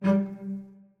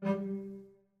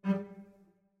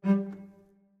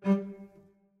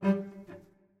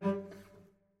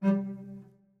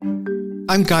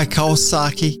I'm Guy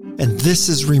Kawasaki, and this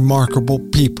is Remarkable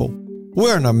People.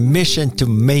 We're on a mission to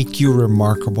make you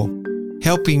remarkable.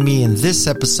 Helping me in this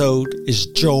episode is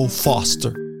Joe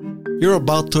Foster. You're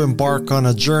about to embark on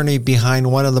a journey behind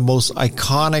one of the most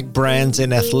iconic brands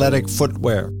in athletic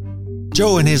footwear.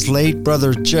 Joe and his late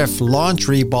brother Jeff launched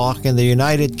Reebok in the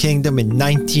United Kingdom in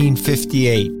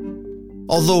 1958.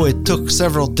 Although it took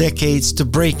several decades to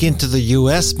break into the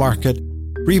US market,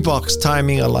 Reebok's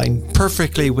timing aligned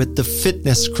perfectly with the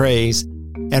fitness craze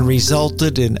and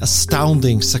resulted in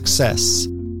astounding success.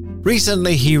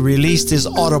 Recently, he released his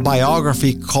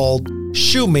autobiography called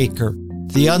Shoemaker,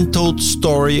 the untold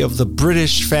story of the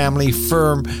British family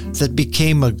firm that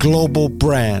became a global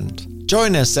brand.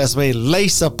 Join us as we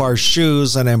lace up our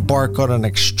shoes and embark on an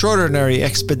extraordinary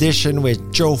expedition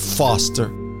with Joe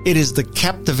Foster. It is the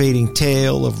captivating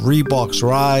tale of Reebok's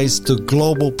rise to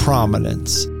global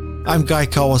prominence. I'm Guy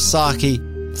Kawasaki.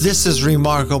 This is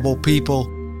Remarkable People.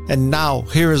 And now,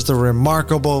 here is the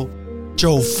remarkable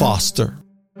Joe Foster.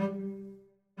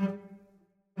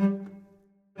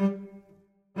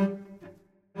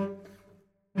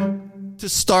 To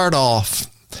start off,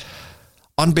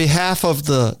 on behalf of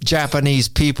the Japanese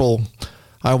people,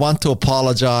 I want to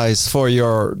apologize for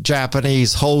your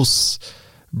Japanese hosts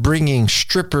bringing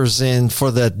strippers in for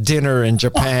the dinner in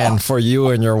Japan for you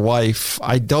and your wife.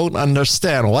 I don't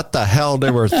understand what the hell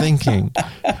they were thinking.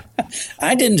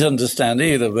 I didn't understand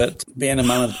either, but being a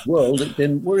man of the world, it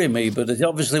didn't worry me, but it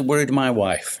obviously worried my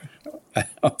wife.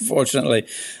 Unfortunately,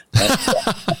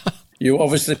 you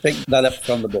obviously picked that up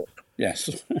from the book.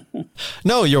 Yes.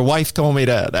 No, your wife told me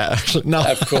that, actually. No.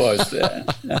 Of course. Yeah.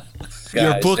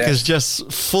 Your book is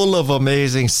just full of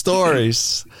amazing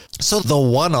stories. So the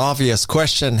one obvious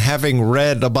question, having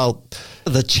read about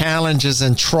the challenges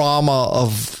and trauma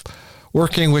of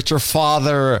working with your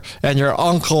father and your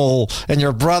uncle and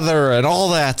your brother and all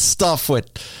that stuff with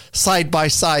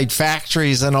side-by-side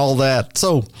factories and all that.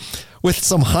 So with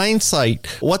some hindsight,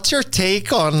 what's your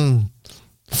take on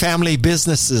family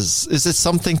businesses? Is it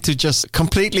something to just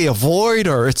completely avoid,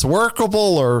 or it's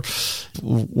workable, or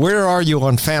where are you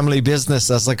on family business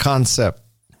as a concept?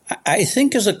 I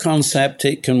think as a concept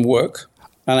it can work,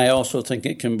 and I also think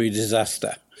it can be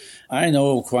disaster. I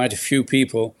know quite a few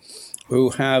people who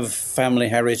have family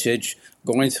heritage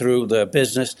going through their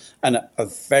business, and a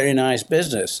very nice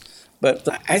business. But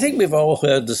I think we've all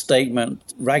heard the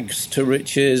statement, rags to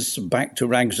riches, back to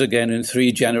rags again in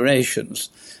 3 generations.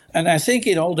 And I think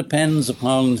it all depends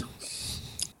upon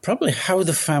probably how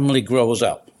the family grows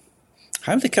up,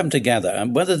 how they come together,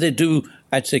 and whether they do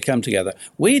actually come together.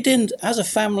 We didn't, as a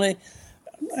family,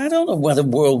 I don't know whether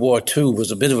World War II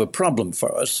was a bit of a problem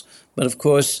for us, but of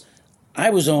course, I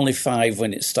was only 5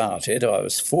 when it started, or I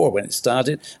was 4 when it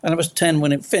started, and I was 10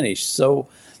 when it finished. So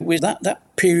with that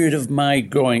period of my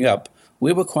growing up,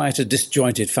 we were quite a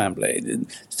disjointed family.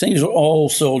 Things were all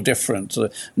so different.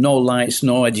 No lights,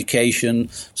 no education.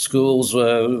 Schools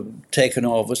were taken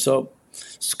over. So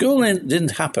schooling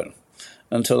didn't happen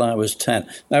until I was 10.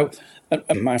 Now,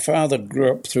 my father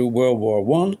grew up through World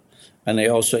War I, and he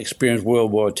also experienced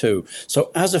World War II. So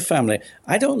as a family,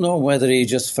 I don't know whether he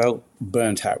just felt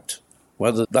burnt out,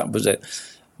 whether that was it.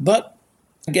 But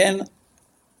again,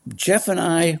 Jeff and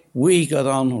I, we got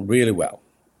on really well.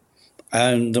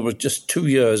 And there were just 2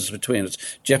 years between us.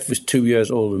 Jeff was 2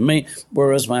 years older than me,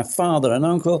 whereas my father and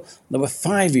uncle, there were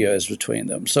 5 years between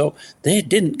them. So they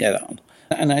didn't get on.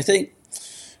 And I think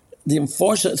the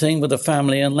unfortunate thing with a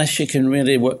family, unless you can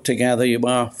really work together, you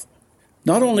are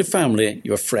not only family,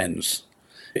 you're friends.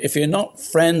 If you're not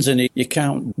friends and you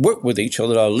can't work with each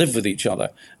other or live with each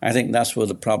other, I think that's where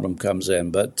the problem comes in.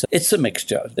 But it's a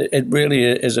mixture. It really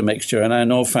is a mixture. And I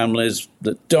know families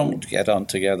that don't get on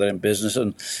together in business.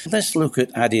 And let's look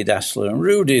at Adi Dassler and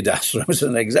Rudy Dassler as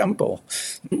an example.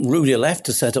 Rudy left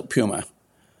to set up Puma.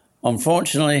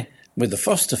 Unfortunately, with the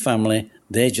Foster family,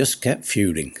 they just kept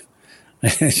feuding.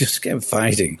 They just kept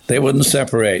fighting. They wouldn't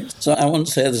separate. So I wouldn't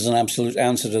say there's an absolute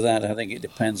answer to that. I think it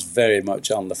depends very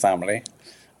much on the family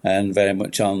and very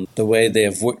much on the way they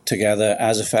have worked together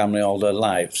as a family all their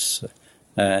lives.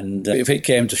 And if it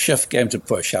came to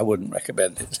push, I wouldn't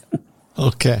recommend it.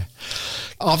 Okay.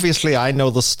 Obviously, I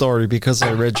know the story because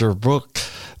I read your book,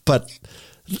 but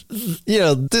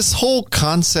this whole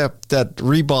concept that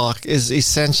Reebok is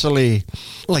essentially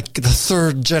like the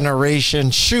 3rd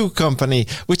generation shoe company,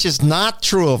 which is not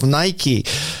true of Nike.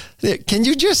 Can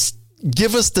you just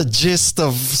give us the gist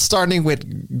of starting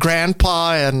with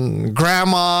grandpa and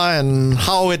grandma and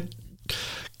how it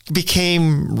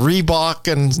became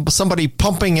Reebok and somebody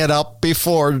pumping it up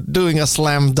before doing a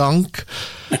slam dunk?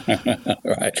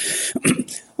 Right.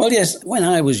 Well, yes, when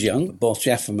I was young, both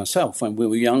Jeff and myself, when we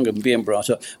were young and being brought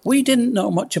up, we didn't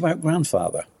know much about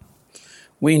grandfather.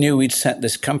 We knew he'd set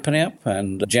this company up,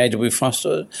 and J.W.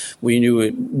 Foster, we knew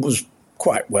it was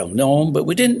quite well known, but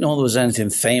we didn't know there was anything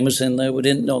famous in there. We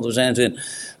didn't know there was anything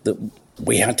that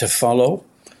we had to follow.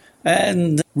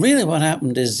 And really what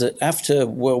happened is that after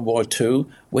World War II,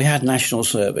 we had national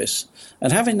service.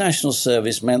 And having national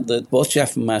service meant that both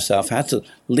Jeff and myself had to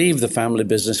leave the family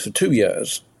business for 2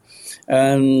 years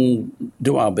and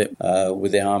do our bit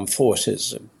with the armed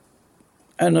forces.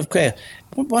 And of course,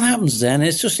 what happens then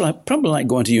is just probably like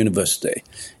going to university.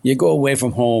 You go away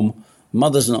from home,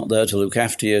 mother's not there to look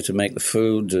after you, to make the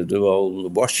food, to do all the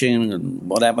washing and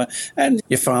whatever, and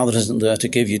your father isn't there to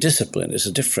give you discipline. It's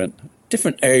a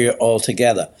different area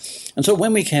altogether. And so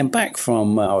when we came back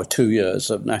from our 2 years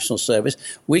of national service,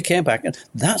 we came back, and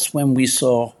that's when we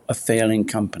saw a failing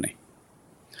company.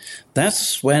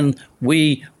 That's when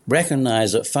we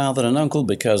recognized that father and uncle,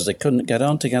 because they couldn't get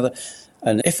on together,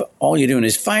 and if all you're doing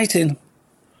is fighting,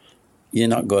 you're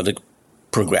not going to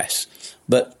progress.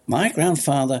 But my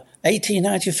grandfather,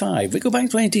 1895, we go back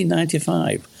to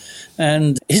 1895,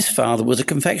 and his father was a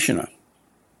confectioner.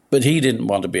 But he didn't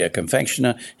want to be a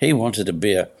confectioner. He wanted to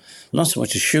be not so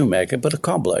much a shoemaker, but a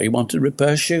cobbler. He wanted to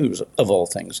repair shoes, of all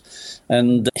things.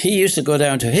 And he used to go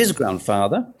down to his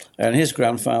grandfather, and his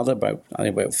grandfather,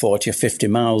 about 40 or 50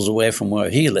 miles away from where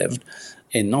he lived,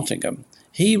 in Nottingham,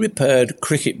 he repaired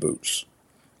cricket boots.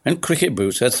 And cricket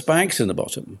boots had spikes in the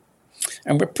bottom.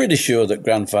 And we're pretty sure that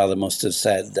grandfather must have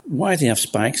said, why do you have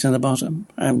spikes in the bottom?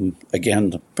 I'm,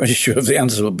 again, pretty sure the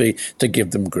answer would be to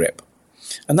give them grip.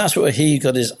 And that's where he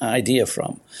got his idea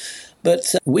from.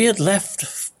 But we had left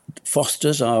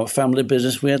Foster's, our family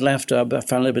business. We had left our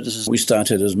family business. We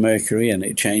started as Mercury and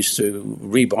it changed to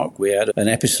Reebok. We had an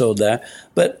episode there.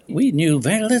 But we knew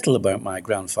very little about my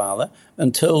grandfather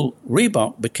until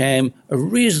Reebok became a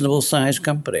reasonable sized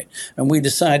company. And we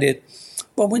decided,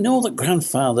 well, we know that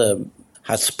grandfather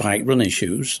had spiked running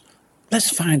shoes. Let's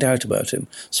find out about him.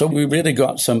 So we really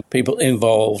got some people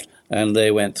involved, and they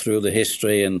went through the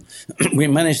history, and we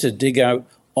managed to dig out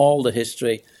all the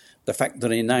history. The fact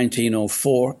that in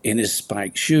 1904, in his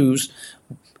spiked shoes,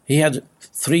 he had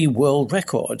 3 world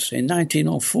records. In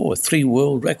 1904, 3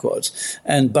 world records.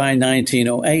 And by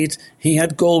 1908, he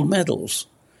had gold medals.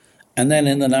 And then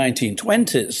in the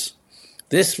 1920s,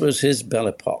 this was his belle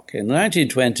epoque. In the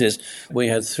 1920s, we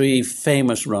had 3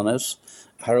 famous runners,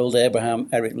 Harold Abraham,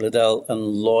 Eric Liddell, and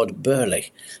Lord Burleigh.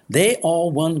 They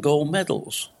all won gold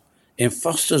medals in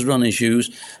Foster's running shoes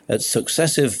at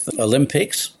successive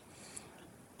Olympics.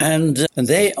 And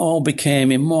they all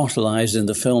became immortalized in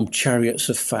the film Chariots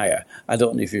of Fire. I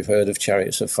don't know if you've heard of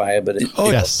Chariots of Fire, but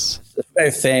yes, it's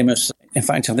very famous. In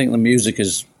fact, I think the music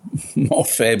is more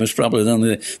famous probably than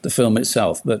the film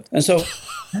itself. And so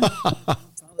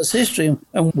that's history,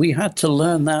 and we had to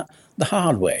learn that the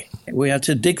hard way. We had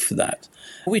to dig for that.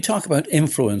 We talk about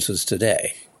influences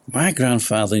today. My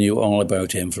grandfather knew all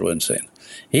about influencing.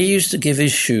 He used to give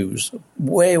his shoes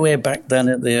way, way back then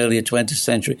at the early 20th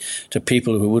century to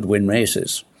people who would win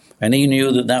races. And he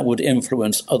knew that that would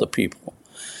influence other people.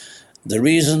 The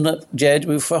reason that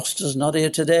J.W. Foster's not here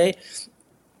today,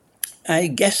 I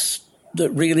guess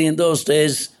that really in those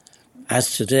days,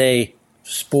 as today,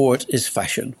 sport is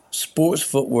fashion. Sports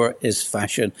footwear is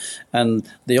fashion. And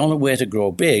the only way to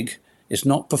grow big is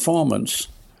not performance,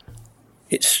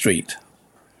 it's street.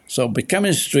 So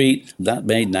becoming street, that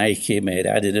made Nike, made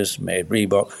Adidas, made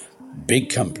Reebok, big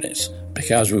companies,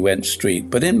 because we went street.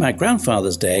 But in my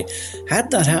grandfather's day, had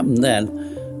that happened then,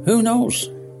 who knows?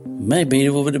 Maybe it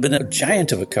would have been a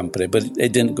giant of a company, but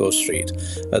it didn't go street.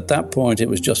 At that point, it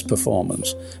was just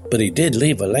performance. But he did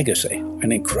leave a legacy,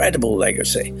 an incredible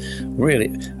legacy.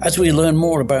 Really, as we learn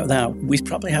more about that, we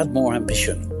probably had more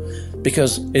ambition.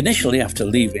 Because initially, after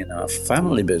leaving our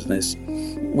family business,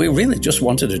 we really just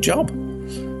wanted a job.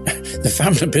 The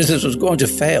family business was going to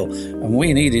fail, and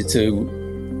we needed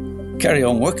to carry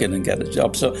on working and get a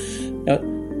job. So,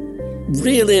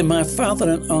 really, my father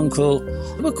and uncle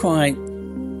were quite,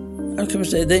 how can I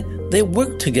say, they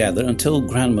worked together until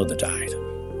grandmother died.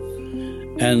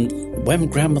 And when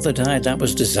grandmother died, that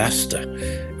was disaster.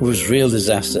 It was real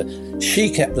disaster.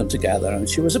 She kept them together, and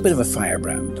she was a bit of a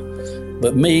firebrand.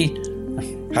 But me,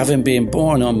 having been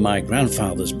born on my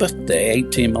grandfather's birthday,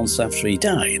 18 months after he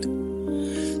died,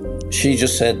 she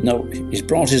just said, no, he's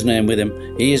brought his name with him.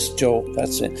 He is Joe,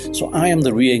 that's it. So I am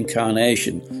the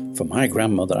reincarnation. For my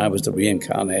grandmother, I was the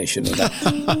reincarnation. And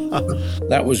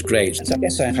that was great. I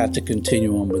guess I had to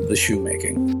continue on with the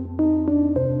shoemaking.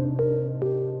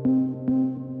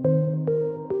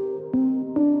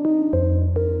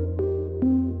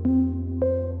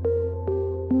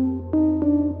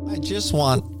 just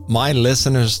want my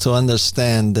listeners to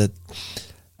understand that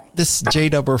this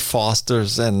J.W.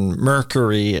 Foster's and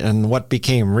Mercury and what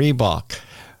became Reebok,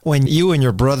 when you and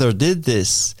your brother did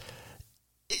this,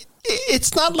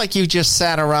 it's not like you just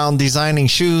sat around designing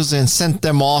shoes and sent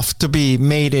them off to be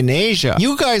made in Asia.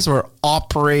 You guys were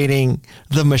operating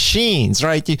the machines,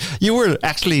 right? You were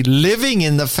actually living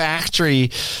in the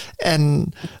factory.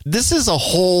 And this is a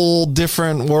whole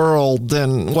different world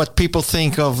than what people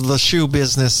think of the shoe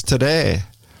business today.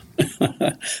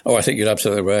 Oh, I think you're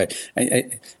absolutely right.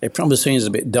 It probably seems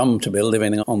a bit dumb to be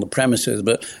living on the premises,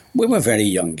 but we were very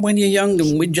young. When you're young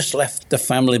and we just left the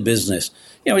family business,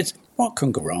 it's what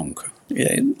can go wrong?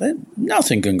 Yeah,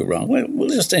 nothing can go wrong. We'll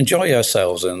just enjoy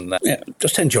ourselves and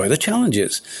just enjoy the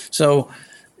challenges. So,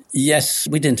 yes,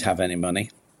 we didn't have any money.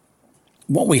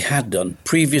 What we had done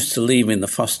previous to leaving the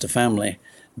Foster family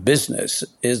business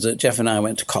is that Jeff and I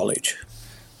went to college.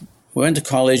 We went to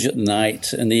college at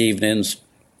night in the evenings,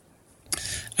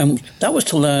 and that was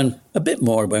to learn a bit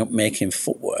more about making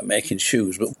footwear, making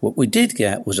shoes. But what we did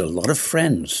get was a lot of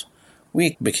friends.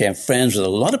 We became friends with a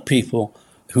lot of people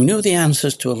who knew the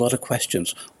answers to a lot of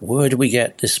questions. Where do we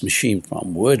get this machine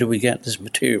from? Where do we get this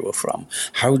material from?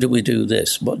 How do we do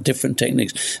this? What different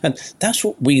techniques? And that's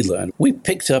what we learned. We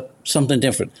picked up something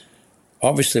different.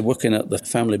 Obviously, working at the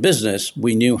family business,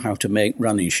 we knew how to make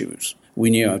running shoes. We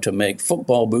knew how to make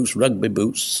football boots, rugby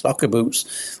boots, soccer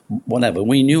boots, whatever.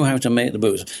 We knew how to make the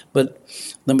boots. But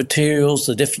the materials,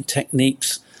 the different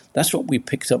techniques, that's what we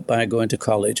picked up by going to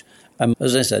college.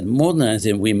 As I said, more than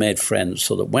anything, we made friends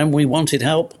so that when we wanted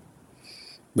help,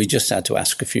 we just had to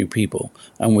ask a few people,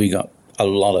 and we got a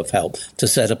lot of help to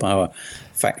set up our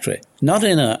factory. Not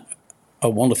in a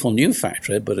wonderful new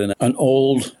factory, but in an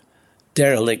old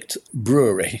derelict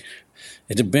brewery.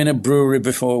 It had been a brewery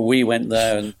before we went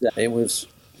there, and it was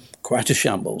quite a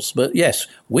shambles. But yes,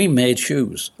 we made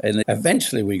shoes, and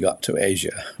eventually we got to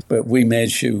Asia, but we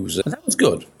made shoes, and that was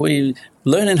good. We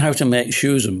learning how to make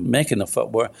shoes and making the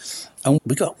footwear, and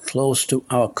we got close to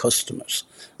our customers.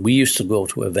 We used to go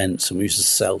to events, and we used to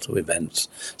sell to events.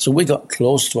 So we got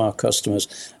close to our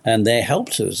customers, and they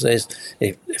helped us.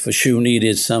 If a shoe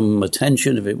needed some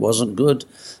attention, if it wasn't good,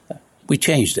 we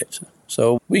changed it.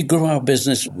 So we grew our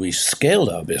business, we scaled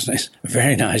our business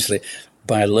very nicely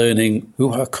by learning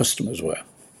who our customers were.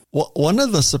 Well, one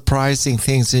of the surprising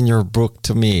things in your book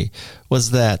to me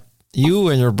was that you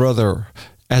and your brother,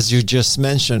 as you just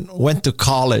mentioned, went to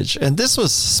college. And this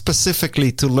was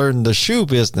specifically to learn the shoe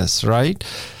business, right?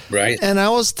 Right. And I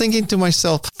was thinking to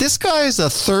myself, this guy is a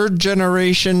third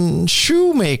generation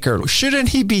shoemaker. Shouldn't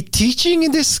he be teaching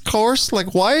in this course?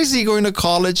 Like, why is he going to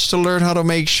college to learn how to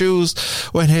make shoes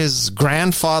when his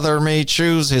grandfather made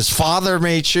shoes, his father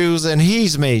made shoes, and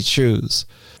he's made shoes?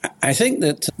 I think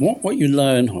that what you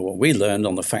learn, or what we learned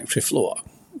on the factory floor,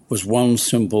 was one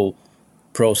simple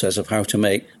process of how to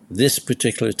make this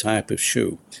particular type of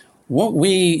shoe. What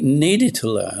we needed to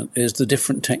learn is the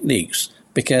different techniques,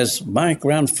 because my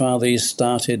grandfather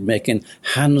started making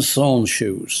hand-sewn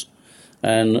shoes.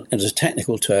 And as a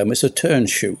technical term, it's a turn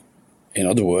shoe. In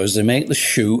other words, they make the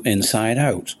shoe inside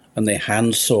out, and they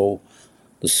hand-sew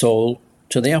the sole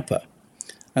to the upper.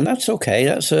 And that's okay.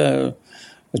 That's a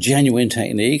genuine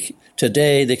technique.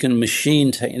 Today, they can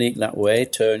machine technique that way,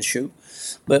 turn shoe.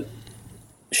 But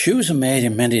shoes are made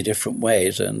in many different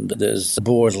ways, and there's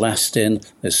board lasting,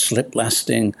 there's slip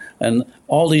lasting, and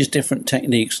all these different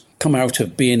techniques come out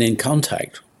of being in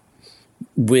contact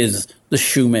with the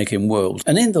shoemaking world.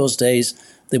 And in those days,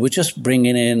 they were just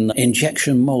bringing in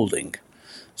injection molding.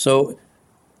 So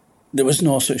there was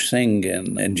no such thing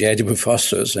in J.W.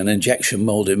 Foster's, and injection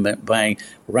molding meant buying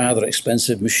rather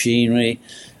expensive machinery,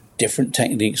 different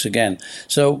techniques again.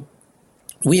 So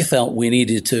we felt we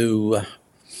needed to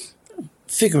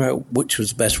figure out which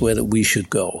was the best way that we should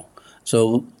go.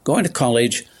 So going to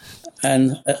college,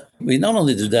 and we not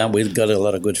only did that, we got a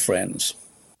lot of good friends.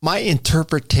 My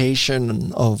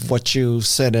interpretation of what you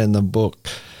said in the book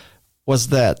was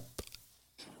that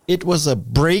it was a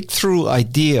breakthrough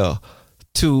idea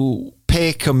to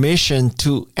pay commission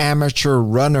to amateur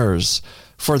runners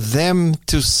for them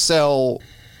to sell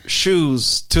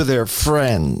shoes to their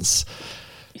friends.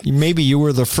 Maybe you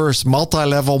were the first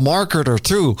multi-level marketer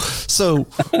too. So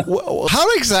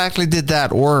how exactly did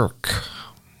that work?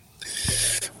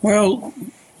 Well,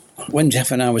 when Jeff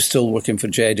and I were still working for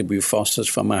J.W. Foster's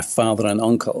for my father and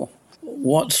uncle,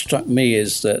 what struck me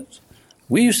is that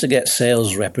we used to get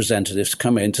sales representatives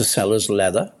come in to sell us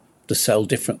leather, to sell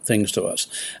different things to us.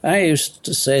 I used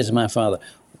to say to my father,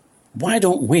 why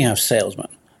don't we have salesmen?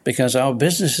 Because our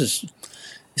business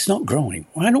it's not growing.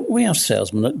 Why don't we have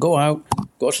salesmen that go out,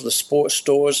 go to the sports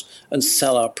stores and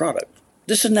sell our product?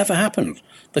 This had never happened.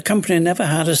 The company never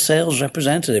had a sales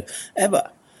representative, ever.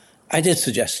 I did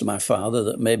suggest to my father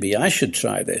that maybe I should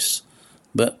try this,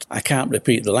 but I can't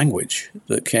repeat the language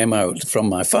that came out from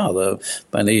my father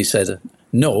when he said,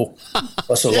 no,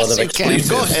 that's a lot of expletives.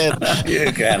 Go ahead.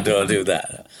 You can't do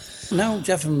that. Now,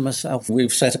 Jeff and myself,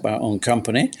 we've set up our own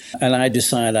company, and I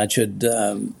decided I should,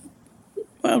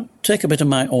 take a bit of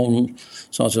my own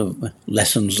sort of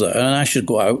lessons there, and I should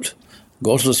go out,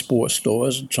 go to the sports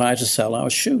stores and try to sell our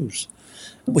shoes,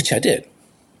 which I did.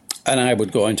 And I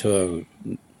would go into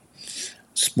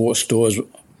sports stores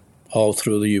all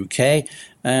through the UK,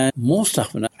 and most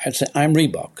often I'd say, I'm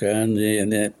Reebok, and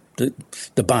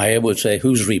the buyer would say,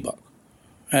 who's Reebok?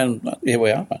 And here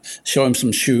we are, show him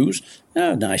some shoes.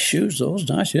 Oh, nice shoes, those,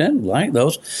 nice, yeah, like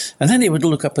those. And then he would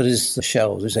look up at his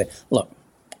shelves and say, look,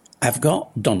 I've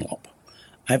got Dunlop,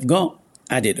 I've got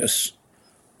Adidas.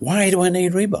 Why do I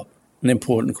need Reebok? An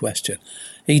important question.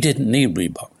 He didn't need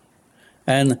Reebok.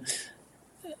 And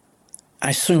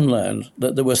I soon learned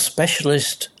that there were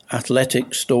specialist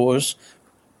athletic stores,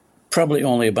 probably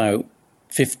only about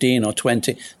 15 or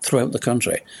 20 throughout the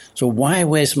country. So why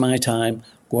waste my time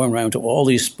going around to all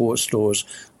these sports stores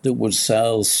that would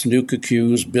sell snooker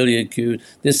cues, billiard cues?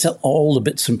 They'd sell all the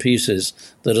bits and pieces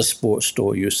that a sports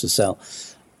store used to sell.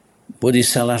 Would he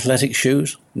sell athletic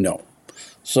shoes? No.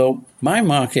 So my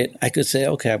market, I could say,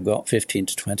 okay, I've got 15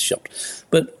 to 20 shops.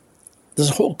 But there's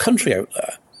a whole country out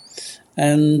there.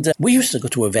 And we used to go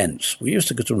to events. We used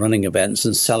to go to running events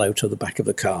and sell out of the back of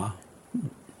the car.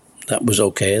 That was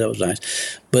okay, that was nice.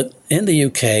 But in the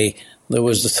UK, there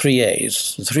was the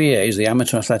 3As. The 3As, the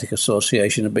Amateur Athletic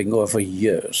Association, had been going for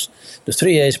years. The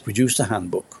 3As produced a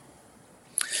handbook.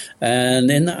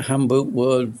 And in that handbook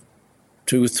were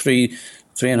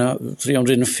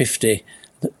 350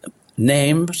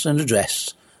 names and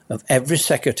address of every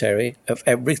secretary of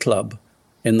every club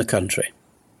in the country.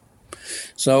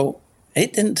 So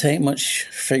it didn't take much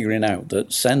figuring out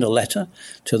that send a letter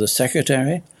to the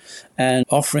secretary and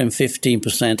offer him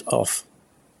 15% off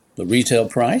the retail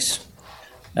price.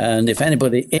 And if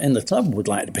anybody in the club would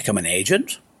like to become an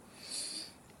agent,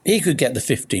 he could get the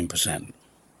 15%.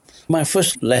 My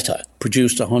first letter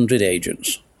produced 100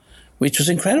 agents, which was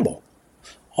incredible.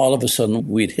 All of a sudden,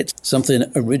 we'd hit something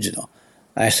original.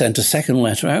 I sent a second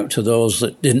letter out to those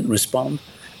that didn't respond,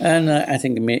 and I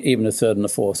think even a third and a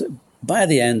fourth. By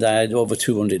the end, I had over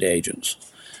 200 agents,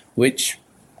 which,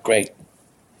 great.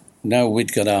 Now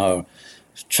we'd got our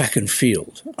track and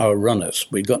field, our runners.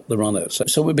 We got the runners.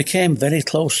 So we became very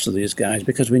close to these guys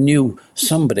because we knew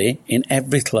somebody in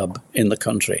every club in the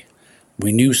country.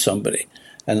 We knew somebody,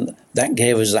 and that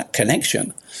gave us that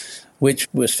connection, which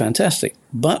was fantastic.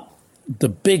 But the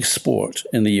big sport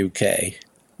in the UK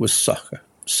was soccer.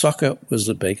 Soccer was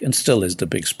the big, and still is the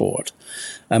big sport.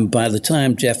 And by the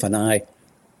time Jeff and I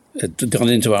had gone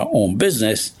into our own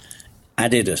business,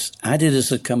 Adidas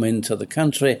had come into the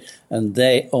country, and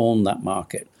they owned that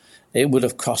market. It would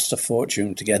have cost a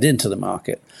fortune to get into the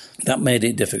market. That made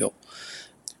it difficult.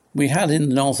 We had in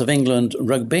the north of England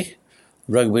rugby.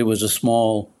 Rugby was a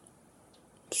small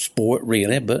sport,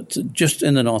 really, but just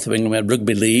in the north of England we had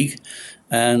rugby league,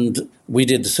 and we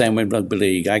did the same with rugby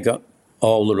league. I got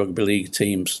all the rugby league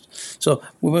teams. So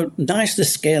we were nicely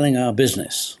scaling our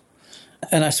business.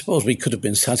 And I suppose we could have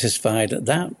been satisfied at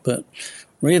that, but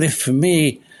really for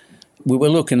me, we were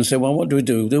looking and said, well, what do we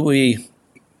do? Do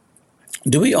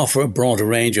we offer a broader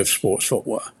range of sports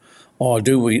footwear, or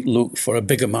do we look for a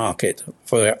bigger market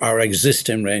for our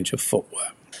existing range of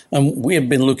footwear? And we have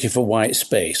been looking for white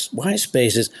space. White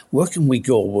space is, where can we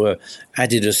go where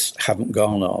Adidas haven't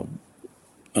gone or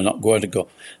are not going to go?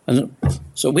 And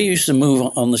so we used to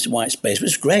move on this white space,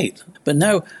 which is great. But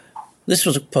now this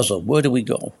was a puzzle. Where do we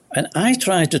go? And I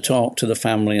tried to talk to the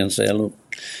family and say, look,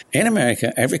 in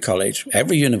America, every college,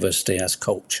 every university has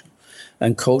coach,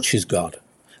 and coach is God.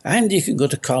 And you can go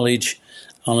to college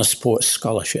on a sports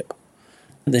scholarship.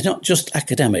 They're not just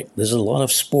academic. There's a lot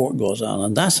of sport goes on,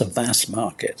 and that's a vast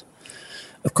market.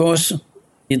 Of course,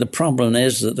 the problem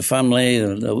is that the family,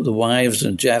 the wives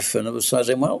and Jeff and others are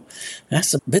saying, well,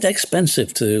 that's a bit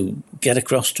expensive to get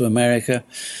across to America,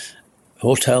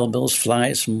 hotel bills,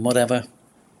 flights and whatever.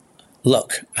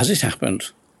 Luck, as it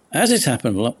happened,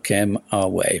 luck came our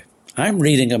way. I'm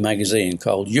reading a magazine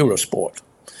called Eurosport.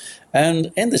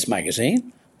 And in this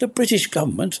magazine, the British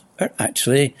government are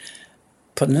actually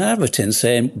putting an advert in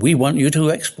saying, we want you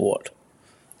to export.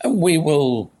 And we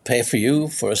will pay for you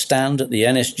for a stand at the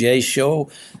NSJ show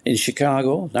in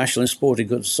Chicago, National Sporting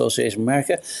Goods Association of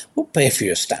America. We'll pay for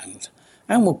your stand.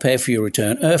 And we'll pay for your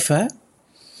return airfare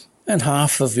and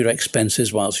half of your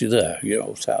expenses whilst you're there, your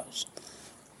hotels.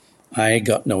 I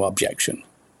got no objection.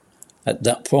 At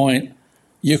that point,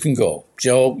 you can go.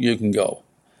 Joe, you can go.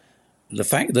 The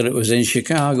fact that it was in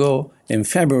Chicago in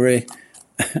February,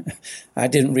 I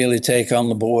didn't really take on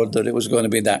the board that it was going to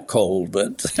be that cold,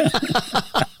 but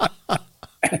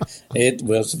it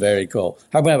was very cold.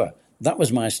 However, that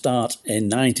was my start in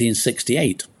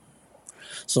 1968.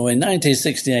 So in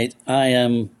 1968, I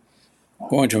am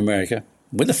going to America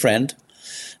with a friend,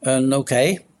 and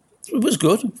okay, it was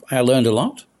good. I learned a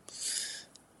lot.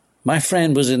 My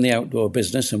friend was in the outdoor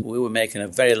business, and we were making a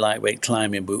very lightweight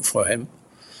climbing boot for him.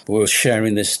 We were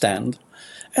sharing this stand.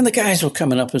 And the guys were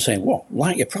coming up and saying, "Well,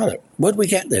 like your product. Where'd we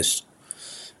get this?"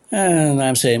 And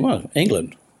I'm saying, "Well,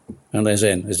 England." And they're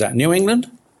saying, "Is that New England?"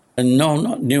 And no,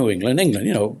 not New England, England,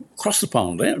 across the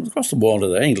pond, across the water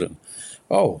there, England.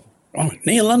 Oh,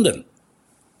 near London.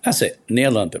 That's it, near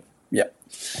London. Yep.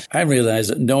 I realized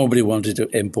that nobody wanted to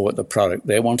import the product.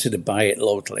 They wanted to buy it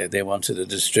locally. They wanted a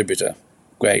distributor.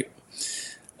 Great.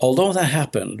 Although that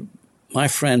happened, my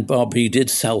friend Bob, he did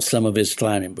sell some of his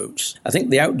climbing boots. I think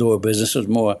the outdoor business was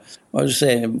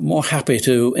more happy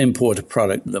to import a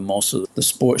product than most of the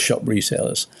sports shop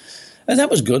retailers. And that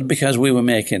was good because we were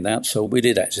making that, so we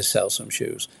did actually sell some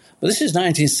shoes. But this is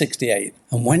 1968.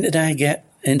 And when did I get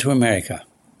into America?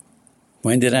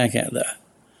 When did I get there?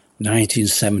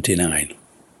 1979.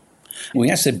 We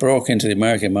actually broke into the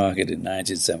American market in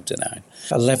 1979.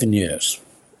 11 years.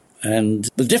 And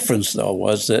the difference, though,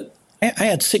 was that I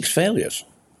had 6 failures.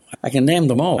 I can name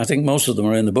them all. I think most of them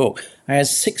are in the book. I had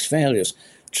 6 failures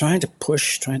trying to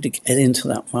get into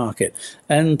that market.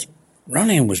 And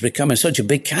running was becoming such a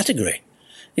big category.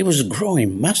 It was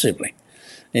growing massively.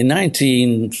 In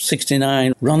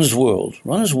 1969, Runner's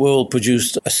World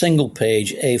produced a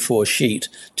single-page A4 sheet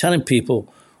telling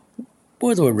people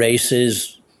where there were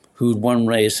races, who'd won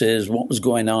races, what was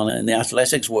going on in the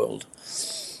athletics world.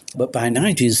 But by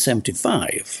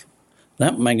 1975,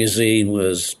 that magazine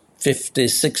was 50,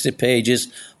 60 pages,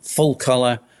 full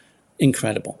color,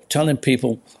 incredible, telling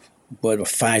people where there were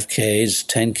 5Ks,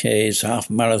 10Ks, half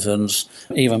marathons,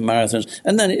 even marathons.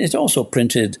 And then it also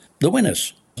printed the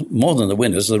winners. More than the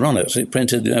winners, the runners. It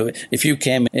printed, if you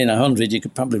came in 100, you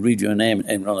could probably read your name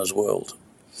in Runner's World.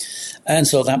 And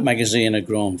so that magazine had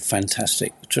grown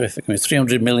fantastic, terrific.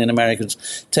 300 million Americans,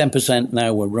 10%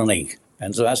 now were running.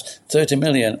 And so that's 30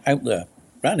 million out there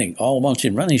running, all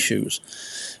wanting running shoes.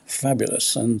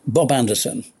 Fabulous. And Bob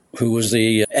Anderson, who was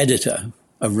the editor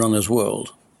of Runner's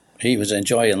World, he was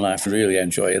enjoying life, really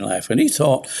enjoying life. And he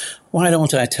thought, why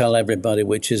don't I tell everybody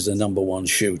which is the number one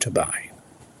shoe to buy?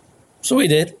 So he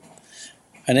did.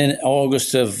 And in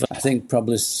August of, I think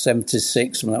probably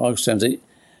 76, August 70,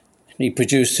 he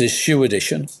produced his shoe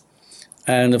edition.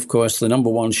 And of course, the number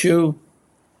one shoe,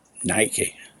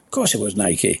 Nike. Of course it was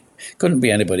Nike. Couldn't be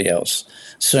anybody else.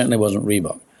 Certainly wasn't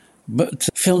Reebok. But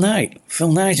Phil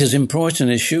Knight is importing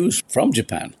his shoes from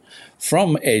Japan,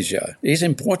 from Asia. He's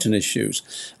importing his shoes.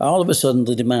 All of a sudden,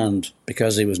 the demand,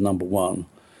 because he was number one,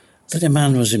 the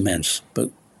demand was immense. But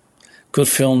could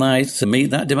Phil Knight meet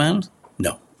that demand?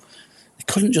 No. He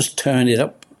couldn't just turn it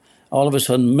up. All of a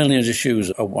sudden, millions of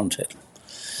shoes are wanted.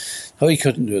 Oh, he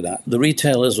couldn't do that. The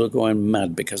retailers were going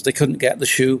mad because they couldn't get the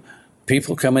shoe.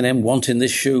 People coming in wanting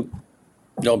this shoe.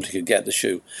 Nobody could get the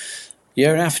shoe.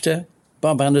 Year after,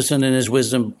 Bob Anderson, in his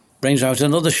wisdom, brings out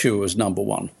another shoe as number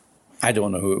one. I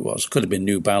don't know who it was. Could have been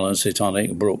New Balance,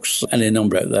 Etonic, Brooks, any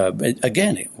number out there. But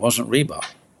again, it wasn't Reebok.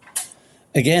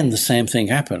 Again, the same thing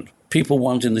happened. People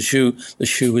wanting the shoe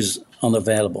is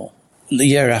unavailable. The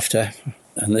year after,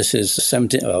 and this is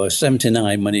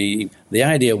 79, when the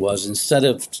idea was, instead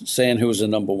of saying who was the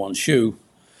number one shoe,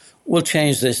 we'll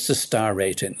change this to star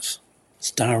ratings.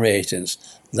 Star ratings.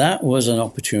 That was an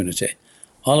opportunity.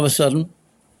 All of a sudden,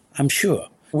 I'm sure,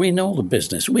 we know the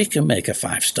business. We can make a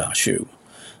 5-star shoe.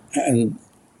 And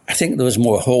I think there was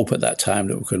more hope at that time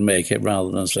that we could make it rather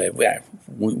than say, well,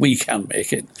 we can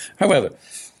make it. However,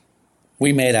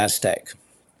 we made Aztec.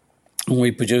 And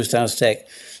we produced Aztec,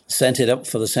 sent it up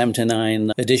for the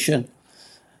 79 edition.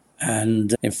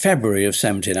 And in February of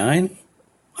 79,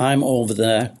 I'm over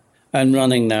there, and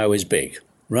running now is big.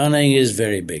 Running is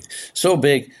very big. So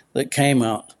big that came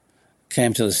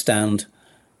to the stand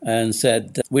and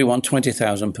said, we want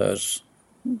 20,000 pairs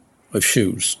of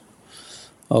shoes.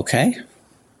 Okay.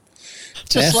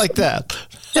 Just like that.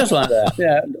 Just like that,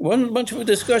 yeah. Wasn't much of a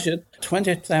discussion.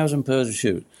 20,000 pairs of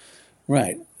shoes.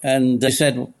 Right. And they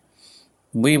said,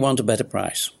 we want a better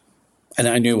price. And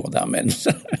I knew what that meant.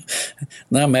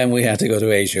 That meant we had to go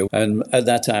to Asia and at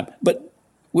that time. But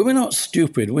we were not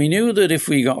stupid. We knew that if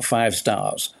we got 5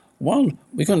 stars, one,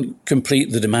 we couldn't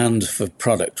complete the demand for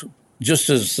product. just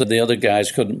as the other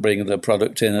guys couldn't bring their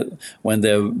product in when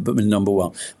they were number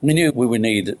one. We knew we would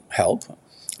need help.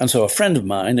 And so a friend of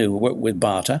mine who worked with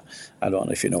Barter, I don't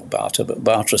know if you know Barter, but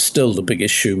Barter is still the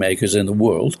biggest shoemakers in the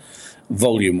world,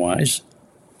 volume-wise,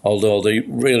 although they're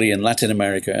really in Latin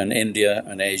America and India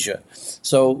and Asia.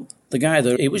 So the guy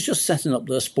there, he was just setting up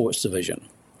the sports division,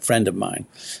 a friend of mine.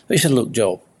 He said, look,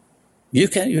 Joe, you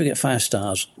get 5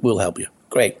 stars, we'll help you.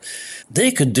 Great.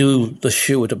 They could do the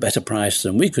shoe at a better price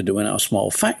than we could do in our small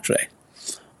factory.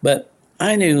 But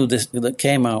I knew this that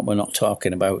came out, we're not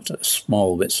talking about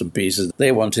small bits and pieces.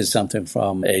 They wanted something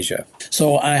from Asia.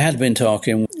 So I had been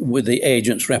talking with the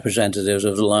agents, representatives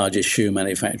of the largest shoe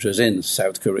manufacturers in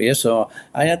South Korea. So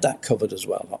I had that covered as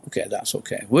well. Okay, that's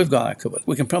okay. We've got that covered.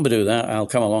 We can probably do that. I'll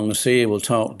come along and see you. We'll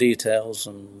talk details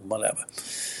and whatever.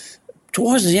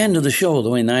 Towards the end of the show,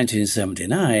 though, in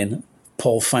 1979,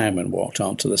 Paul Fireman walked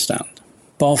onto the stand.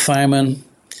 Paul Fireman,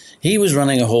 he was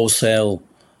running a wholesale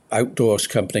outdoors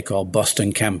company called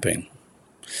Boston Camping.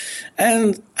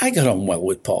 And I got on well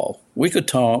with Paul. We could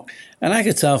talk, and I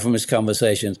could tell from his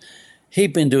conversations,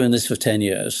 he'd been doing this for 10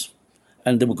 years,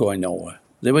 and they were going nowhere.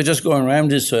 They were just going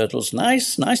round in circles.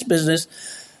 Nice business,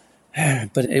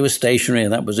 but it was stationary,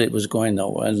 and that was it, was going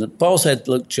nowhere. And Paul said,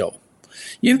 look, Joe,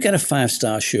 you get a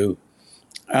 5-star shoe,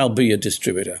 I'll be your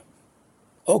distributor.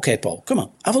 Okay, Paul, come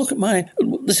on, have a look at mine.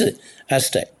 This is it,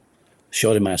 Aztec.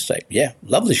 Showed him Aztec. Yeah,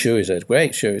 lovely shoe, he said.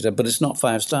 Great shoe, he said, but it's not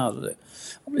 5 stars, is it?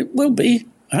 It will be.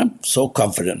 I'm so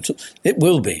confident. It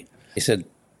will be. He said,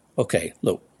 okay,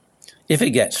 look, if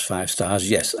it gets 5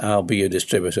 stars, yes, I'll be your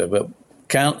distributor, but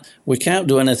we can't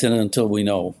do anything until we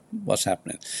know what's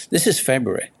happening. This is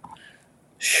February.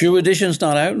 Shoe edition's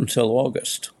not out until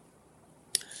August.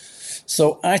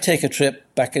 So I take a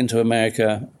trip back into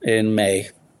America in May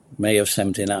of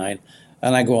 79,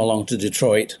 and I go along to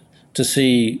Detroit to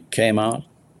see Kmart.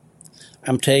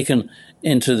 I'm taken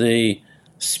into the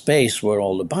space where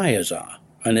all the buyers are,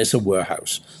 and it's a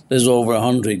warehouse. There's over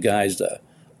 100 guys there,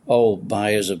 all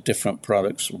buyers of different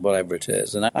products, whatever it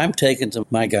is. And I'm taken to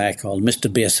my guy called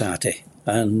Mr. Biasati,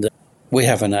 and we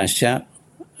have a nice chat.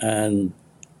 And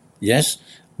yes,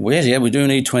 we do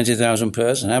need 20,000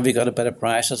 pairs, and have you got a better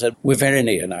price? I said, we're very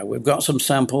near now. We've got some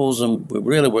samples, and we're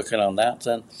really working on that,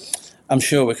 and I'm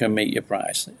sure we can meet your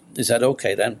price. He said,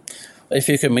 okay then, if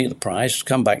you can meet the price,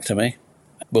 come back to me.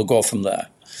 We'll go from there.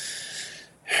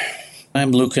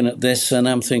 I'm looking at this and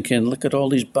I'm thinking, look at all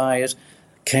these buyers.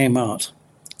 Kmart,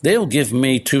 they'll give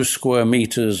me 2 square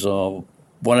meters or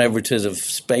whatever it is of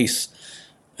space.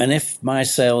 And if my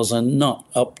sales are not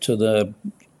up to the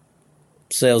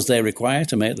sales they require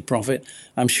to make the profit,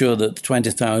 I'm sure that the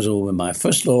 20,000 will be my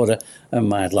first order and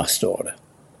my last order.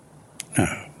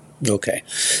 Okay.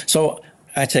 So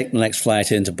I take the next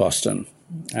flight into Boston.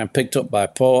 I'm picked up by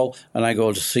Paul, and I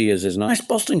go to see his nice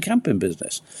Boston camping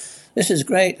business. This is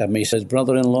great. I meet his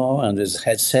brother-in-law and his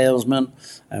head salesman,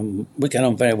 and we get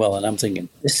on very well. And I'm thinking,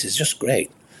 this is just great.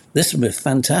 This will be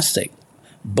fantastic.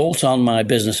 Bolt on my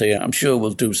business here. I'm sure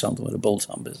we'll do something with a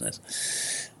bolt-on business.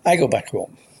 I go back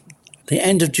home. The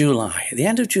end of July. The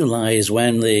end of July is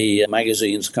when the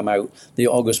magazines come out. The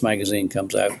August magazine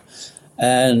comes out.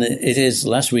 And it is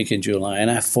last week in July, and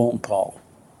I phoned Paul.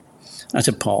 I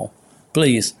said, Paul,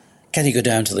 please, can you go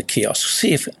down to the kiosk,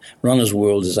 see if Runner's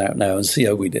World is out now and see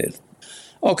how we did?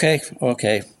 Okay.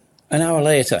 An hour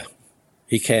later,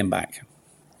 he came back.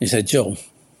 He said, Joe,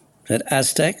 said,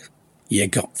 Aztec, you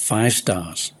got 5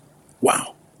 stars.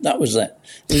 Wow, that was it.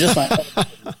 It was just like,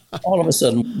 all of a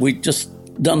sudden, we'd just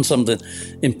done something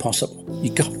impossible.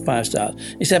 You got 5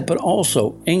 stars. He said, but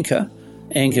also Inca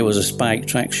was a spike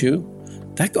track shoe.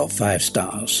 That got 5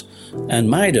 stars. And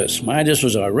Midas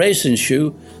was our racing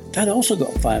shoe. That also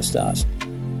got 5 stars.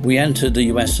 We entered the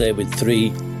USA with 3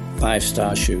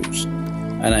 5-star shoes.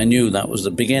 And I knew that was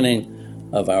the beginning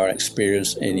of our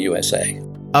experience in USA.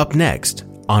 Up next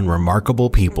on Remarkable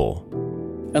People.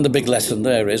 And the big lesson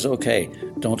there is, okay,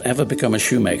 don't ever become a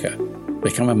shoemaker.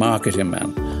 Become a marketing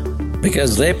man.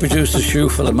 Because they produce a shoe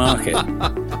for the market.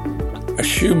 A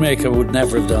shoemaker would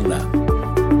never have done that.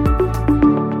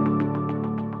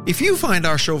 If you find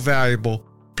our show valuable,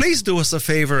 please do us a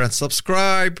favor and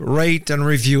subscribe, rate, and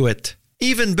review it.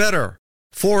 Even better,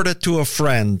 forward it to a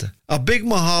friend. A big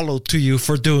mahalo to you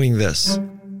for doing this.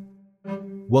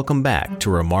 Welcome back to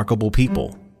Remarkable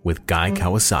People with Guy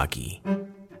Kawasaki.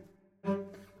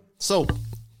 So,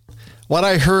 what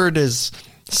I heard is,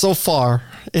 so far,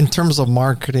 in terms of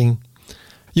marketing,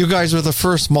 you guys were the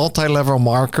first multi-level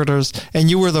marketers, and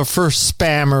you were the first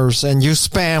spammers, and you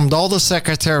spammed all the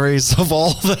secretaries of all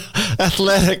the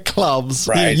athletic clubs.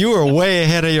 Right. You were way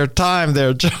ahead of your time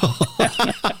there, Joe.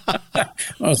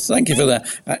 Well, thank you for that.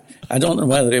 I don't know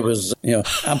whether it was,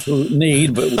 absolute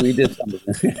need, but we did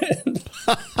something.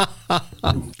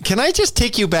 Can I just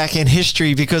take you back in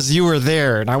history because you were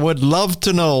there, and I would love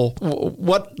to know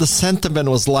what the sentiment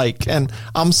was like. And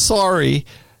I'm sorry,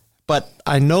 but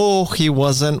I know he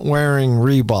wasn't wearing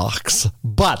Reeboks,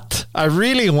 but I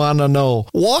really want to know,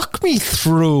 walk me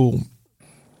through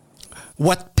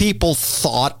what people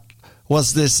thought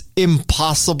was this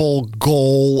impossible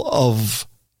goal of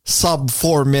sub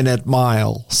 4-minute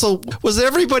mile. So was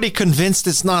everybody convinced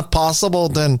it's not possible?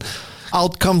 Then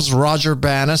out comes Roger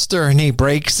Bannister and he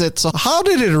breaks it. So how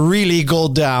did it really go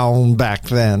down back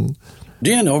then?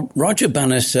 Do you know, Roger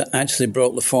Bannister actually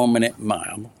broke the 4-minute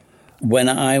mile when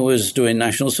I was doing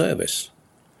national service.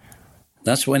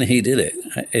 That's when he did it,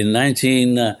 in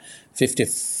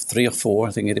 1953 or 4,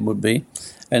 I think it would be.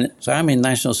 And so I'm in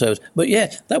national service. But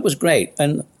yeah, that was great.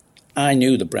 And I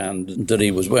knew the brand that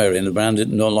he was wearing. The brand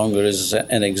no longer is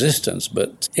in existence.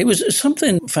 But it was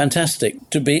something fantastic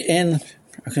to be in,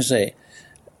 I can say,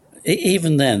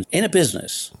 even then, in a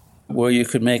business where you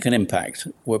could make an impact,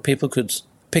 where people could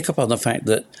pick up on the fact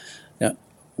that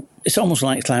it's almost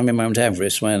like climbing Mount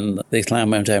Everest when they climbed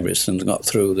Mount Everest and got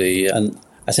through and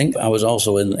I think I was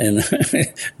also in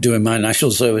doing my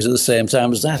national service at the same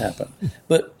time as that happened.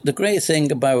 But the great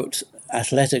thing about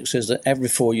athletics is that every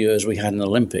 4 years we had an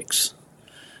Olympics.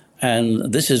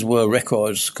 And this is where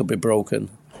records could be broken.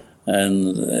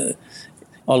 And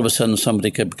all of a sudden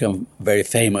somebody could become very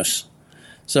famous.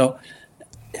 So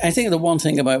I think the one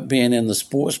thing about being in the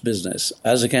sports business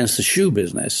as against the shoe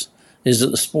business is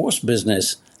that the sports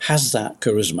business has that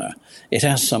charisma. It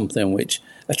has something which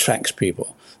attracts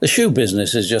people. The shoe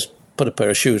business is just put a pair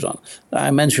of shoes on.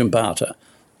 I mentioned Barter.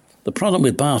 The problem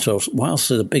with Barter, whilst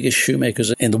they're the biggest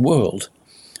shoemakers in the world,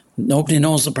 nobody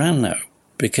knows the brand now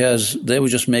because they were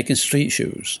just making street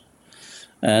shoes.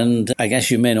 And I guess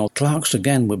you may know Clarks,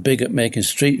 again, were big at making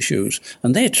street shoes.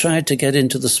 And they tried to get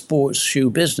into the sports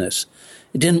shoe business.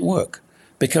 It didn't work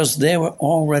because they were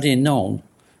already known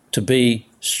to be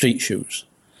street shoes.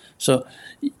 So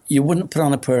you wouldn't put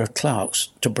on a pair of Clarks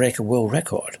to break a world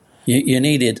record. You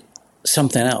needed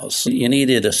something else. You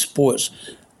needed a sports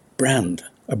brand,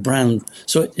 a brand.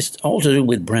 So it's all to do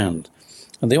with brand.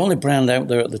 And the only brand out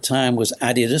there at the time was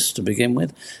Adidas to begin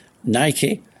with,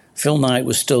 Nike. Phil Knight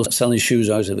was still selling shoes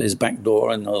out of his back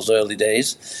door in those early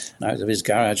days, out of his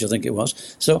garage, I think it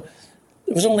was. So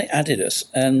it was only Adidas,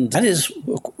 and Adidas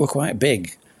were quite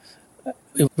big.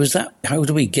 It was that, how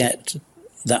do we get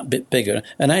that bit bigger?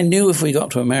 And I knew if we got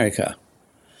to America,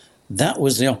 that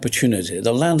was the opportunity.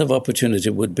 The land of opportunity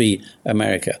would be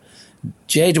America.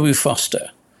 J.W.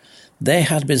 Foster, they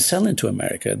had been selling to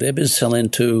America. They'd been selling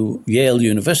to Yale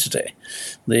University.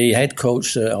 The head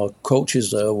coach or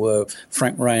coaches there were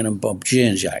Frank Ryan and Bob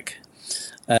Janjak.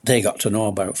 They got to know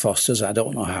about Foster's. I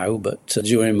don't know how, but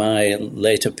during my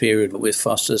later period with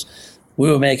Foster's, we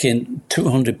were making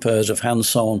 200 pairs of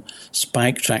hand-sewn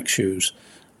spike track shoes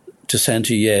to send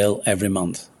to Yale every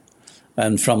month.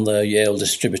 And from the Yale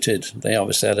distributed, they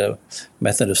obviously had a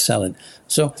method of selling.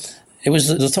 So it was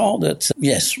the thought that,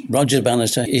 yes, Roger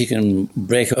Bannister, he can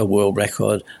break a world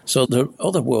record. So there are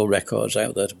other world records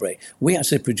out there to break. We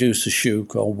actually produced a shoe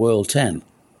called World 10.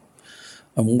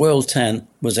 And World 10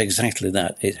 was exactly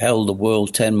that. It held the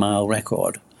world 10-mile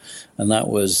record. And that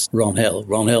was Ron Hill.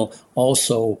 Ron Hill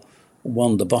also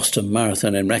won the Boston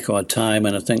Marathon in record time,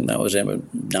 and I think that was in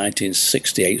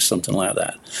 1968, something like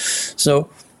that. So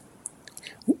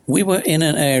we were in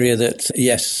an area that,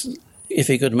 yes, if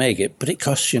he could make it, but it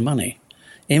costs you money.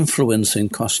 Influencing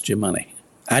costs you money.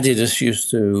 Adidas used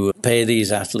to pay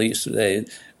these athletes,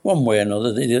 one way or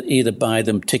another, they'd either buy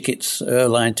them tickets,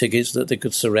 airline tickets that they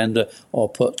could surrender, or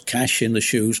put cash in the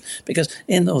shoes, because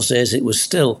in those days it was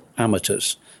still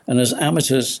amateurs. And as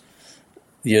amateurs,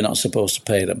 you're not supposed to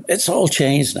pay them. It's all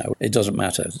changed now. It doesn't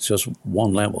matter. It's just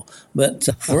one level. But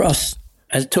for us,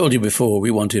 as I told you before, we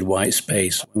wanted white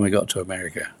space when we got to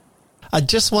America. I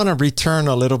just want to return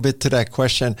a little bit to that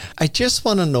question. I just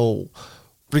want to know,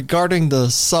 regarding the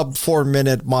sub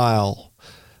 4-minute mile,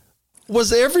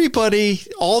 was everybody,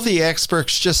 all the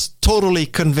experts, just totally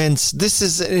convinced this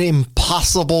is an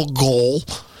impossible goal?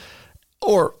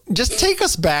 Or just take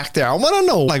us back there. I want to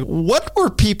know, what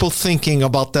were people thinking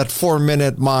about that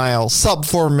 4-minute mile, sub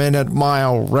 4-minute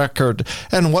mile record?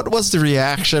 And what was the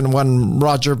reaction when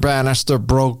Roger Bannister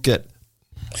broke it?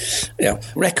 Yeah,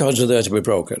 records are there to be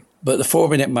broken, but the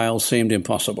 4-minute mile seemed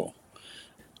impossible.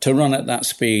 To run at that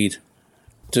speed,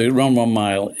 to run 1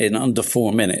 mile in under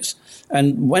 4 minutes.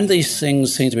 And when these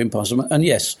things seem to be impossible, and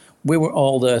yes, we were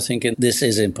all there thinking this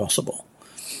is impossible.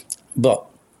 But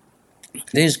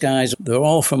these guys, they're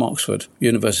all from Oxford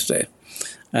University.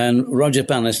 And Roger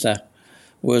Bannister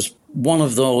was one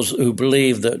of those who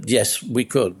believed that, yes, we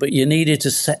could, but you needed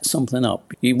to set something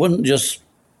up. You wouldn't just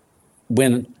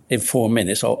win in 4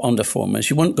 minutes or under 4 minutes.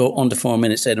 You wouldn't go under 4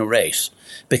 minutes in a race,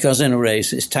 because in a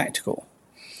race it's tactical.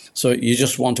 So you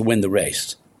just want to win the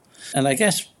race. And I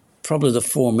guess probably the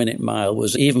 4-minute mile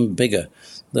was even bigger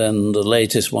than the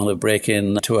latest one of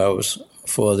breaking 2 hours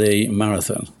for the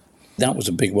marathon. That was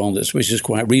a big one, which is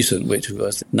quite recent, which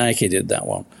was Nike did that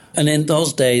one. And in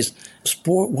those days,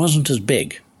 sport wasn't as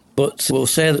big. But we'll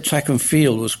say that track and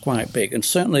field was quite big. And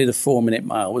certainly the 4-minute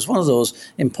mile was one of those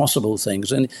impossible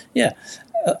things. And yeah,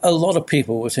 a lot of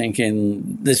people were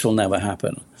thinking this will never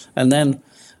happen. And then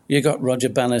you got Roger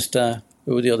Bannister.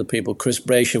 Who were the other people? Chris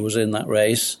Brasher was in that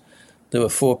race. There were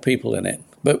 4 people in it.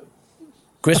 But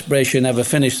Chris Brasher never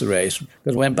finished the race,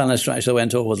 because when Bannister actually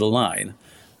went over the line,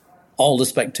 all the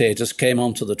spectators came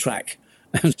onto the track.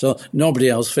 So nobody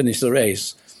else finished the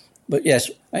race. But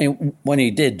yes, when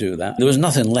he did do that, there was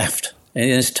nothing left. In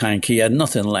his tank, he had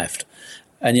nothing left.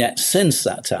 And yet, since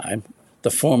that time, the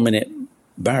 4-minute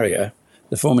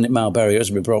mile barrier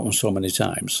has been broken so many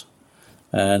times.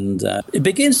 And it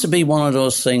begins to be one of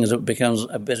those things that becomes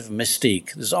a bit of a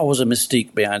mystique. There's always a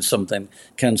mystique behind something.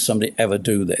 Can somebody ever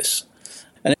do this?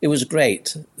 And it was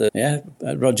great that,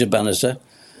 Roger Bannister.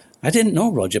 I didn't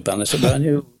know Roger Bannister, but I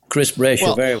knew Chris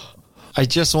Brasher very well. I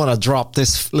just want to drop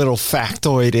this little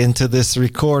factoid into this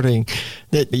recording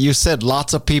that you said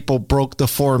lots of people broke the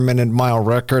 4-minute mile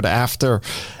record after.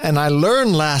 And I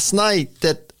learned last night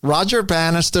that Roger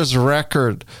Bannister's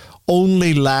record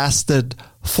only lasted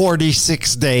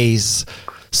 46 days.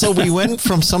 So we went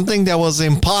from something that was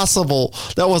impossible,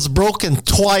 that was broken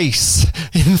twice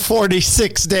in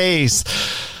 46 days.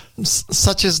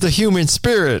 Such is the human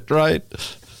spirit, right?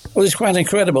 Well, it's quite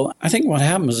incredible. I think what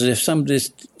happens is if somebody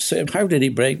said, how did he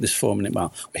break this 4-minute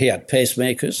mile? He had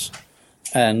pacemakers,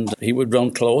 and he would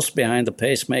run close behind the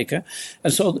pacemaker.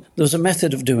 And so there was a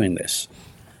method of doing this.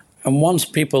 And once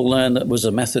people learned that was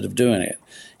a method of doing it,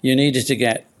 you needed to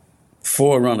get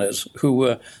 4 runners who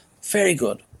were very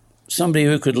good. Somebody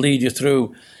who could lead you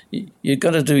through. You've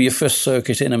got to do your first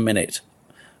circuit in a minute,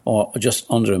 or just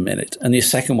under a minute. And your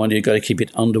second one, you've got to keep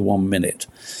it under 1 minute.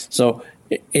 So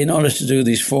in order to do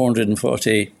these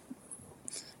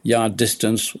 440-yard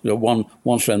distance,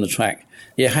 once around the track,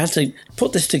 you had to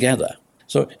put this together.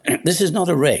 So this is not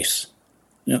a race.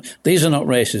 These are not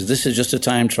races. This is just a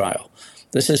time trial.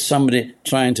 This is somebody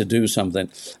trying to do something.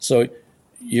 So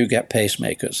you get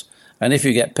pacemakers. And if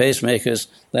you get pacemakers,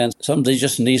 then somebody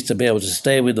just needs to be able to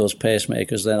stay with those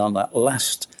pacemakers. Then on that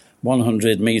last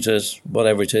 100 meters,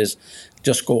 whatever it is,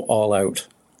 just go all out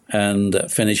and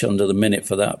finish under the minute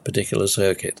for that particular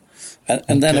circuit.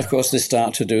 And then, of course, they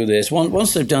start to do this.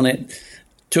 Once they've done it,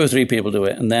 2 or 3 people do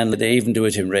it, and then they even do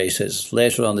it in races.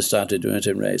 Later on, they started doing it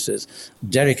in races.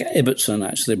 Derek Ibbotson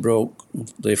actually broke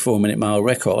the 4-minute mile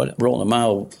record, broke the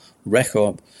mile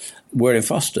record wearing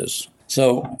Fosters.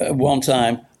 So at one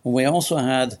time, we also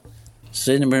had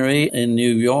Sidney Marie in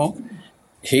New York.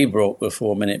 He broke the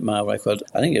 4-minute mile record.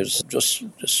 I think it was just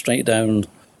straight down,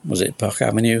 was it Park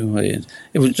Avenue?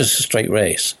 It was just a straight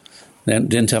race. They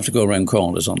didn't have to go around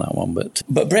corners on that one.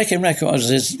 But breaking records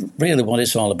is really what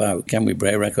it's all about. Can we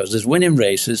break records? There's winning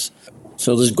races.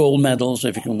 So there's gold medals,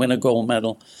 if you can win a gold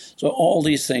medal. So all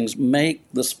these things make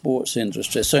the sports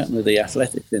industry, certainly the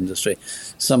athletics industry,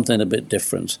 something a bit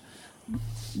different.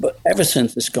 But ever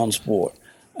since it's gone sport.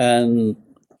 And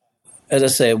as I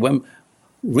say, when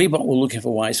Reebok were looking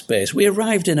for white space, we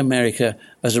arrived in America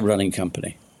as a running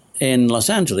company. In Los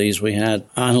Angeles, we had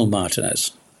Arnold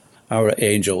Martinez, our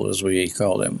angel, as we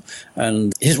call him,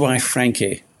 and his wife,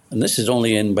 Frankie. And this is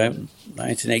only in about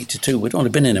 1982. We'd only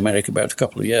been in America about a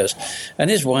couple of years. And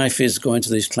his wife is going to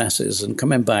these classes and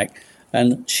coming back,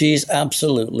 and she's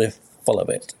absolutely full of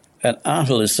it. And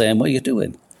Arnold is saying, what are you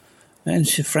doing? And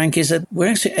Frankie said, we're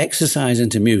actually exercising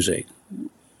to music.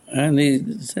 And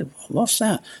he said, what's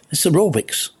that? It's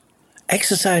aerobics,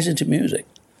 exercising to music.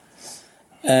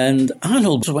 And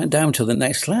Arnold went down to the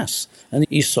next class, and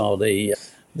he saw the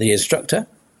instructor.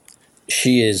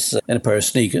 She is in a pair of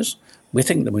sneakers. We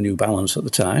think they were New Balance at the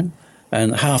time.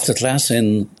 And half the class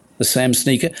in the same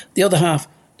sneaker. The other half,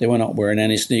 they were not wearing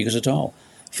any sneakers at all.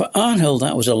 For Arnold,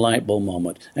 that was a light bulb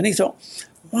moment. And he thought,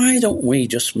 why don't we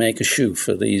just make a shoe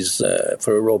for these,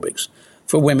 for aerobics?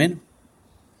 For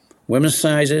women's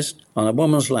sizes, on a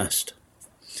woman's last.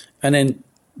 And in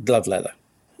glove leather.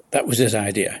 That was his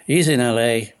idea. He's in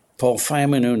LA. Paul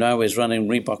Fireman, who now is running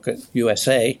Reebok at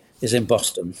USA, is in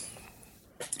Boston.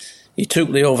 He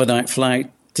took the overnight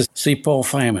flight to see Paul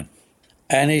Fireman.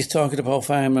 And he's talking to Paul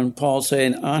Fireman, Paul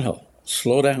saying, Arnold,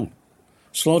 slow down.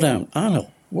 Slow down.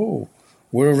 Arnold, whoa,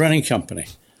 we're a running company,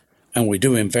 and we're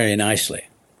doing very nicely.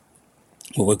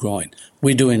 Well, we're growing.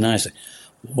 We're doing nicely.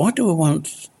 What do we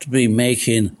want to be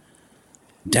making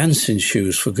dancing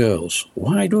shoes for girls?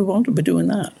 Why do we want to be doing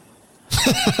that?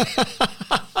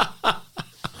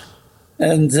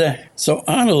 And so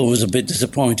Arnold was a bit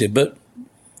disappointed, but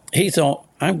he thought,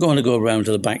 I'm going to go round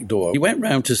to the back door. He went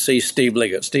round to see Steve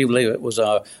Liggett. Steve Liggett was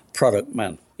our product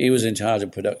man. He was in charge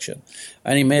of production.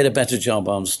 And he made a better job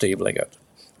on Steve Liggett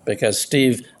because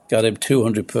Steve got him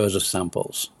 200 pairs of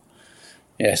samples.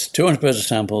 Yes, 200 pairs of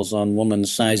samples on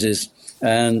women's sizes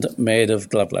and made of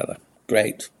glove leather.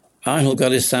 Great. Arnold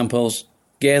got his samples,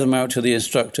 gave them out to the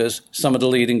instructors, some of the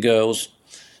leading girls.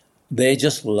 They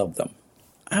just loved them.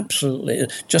 Absolutely.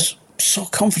 Just so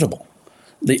comfortable.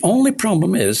 The only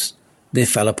problem is they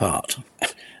fell apart.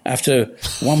 After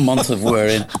 1 month of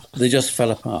wearing, they just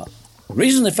fell apart. The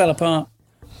reason they fell apart,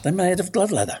 they're made of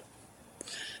glove leather.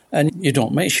 And you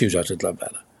don't make shoes out of glove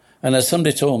leather. And as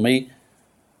somebody told me,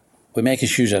 we're making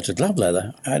shoes out of glove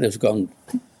leather, I'd have gone,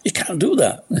 you can't do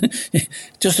that. It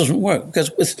just doesn't work.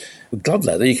 Because with glove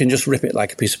leather, you can just rip it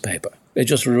like a piece of paper. It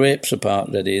just rips apart.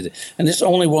 And it's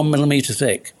only 1 millimeter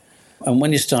thick. And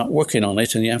when you start working on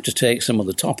it and you have to take some of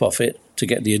the top off it to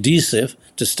get the adhesive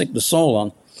to stick the sole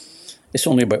on, it's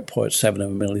only about 0.7 of a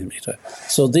millimeter.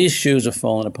 So these shoes are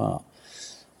falling apart.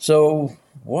 So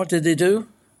what did they do?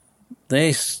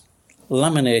 They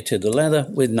laminated the leather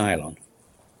with nylon.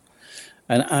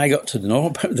 And I got to know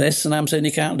about this, and I'm saying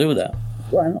you can't do that.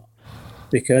 Why not?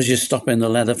 Because you're stopping the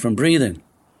leather from breathing.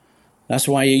 That's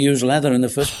why you use leather in the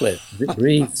first place. It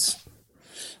breathes.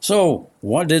 So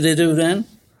what did they do then?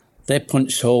 They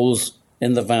punched holes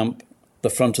in the vamp, the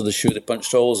front of the shoe. They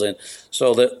punched holes in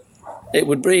so that it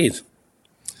would breathe.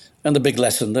 And the big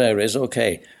lesson there is,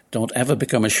 okay, don't ever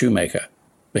become a shoemaker.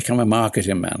 Become a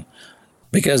marketing man.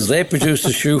 Because they produce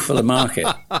a shoe for the market.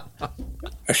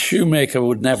 A shoemaker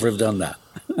would never have done that.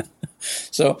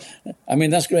 So, I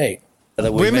mean, that's great.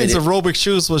 Women's aerobic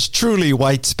shoes was truly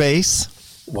white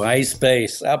space. White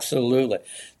space, absolutely.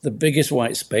 The biggest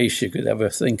white space you could ever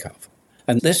think of.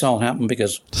 And this all happened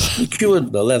because we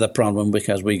cured the leather problem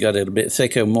because we got it a bit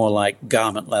thicker, more like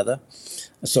garment leather.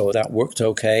 So that worked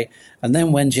okay. And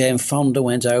then when Jane Fonda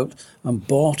went out and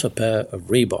bought a pair of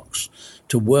Reeboks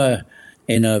to wear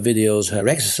in her videos, her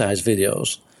exercise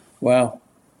videos, well,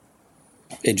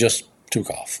 it just took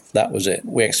off. That was it.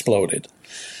 We exploded.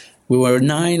 We were a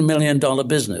 $9 million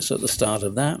business at the start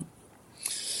of that.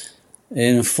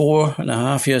 In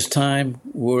 4.5 years' time,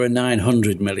 we were a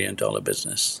 $900 million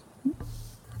business.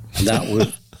 And that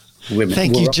was women.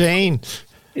 Thank you, Jane.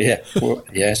 Yeah.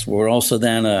 We're also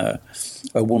then a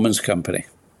woman's company.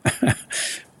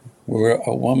 We're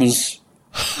a woman's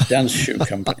dance shoe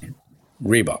company,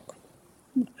 Reebok.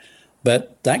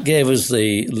 But that gave us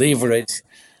the leverage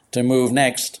to move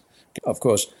next. Of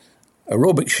course,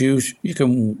 aerobic shoes, you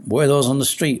can wear those on the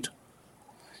street.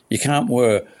 You can't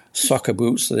wear soccer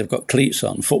boots that have got cleats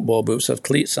on, football boots that have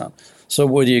cleats on. So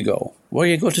where do you go? Well,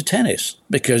 you go to tennis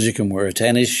because you can wear a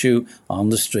tennis shoe on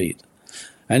the street.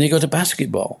 And you go to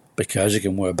basketball because you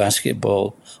can wear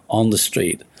basketball on the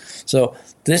street. So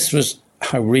this was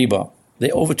how Reebok,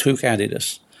 they overtook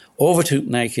Adidas, overtook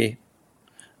Nike.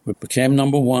 We became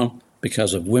number one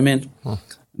because of women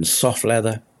and soft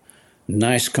leather,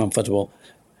 nice, comfortable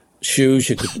shoes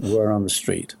you could wear on the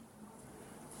street.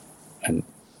 And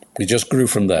we just grew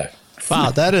from there.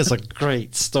 Wow, that is a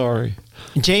great story.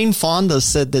 Jane Fonda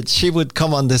said that she would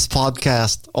come on this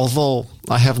podcast, although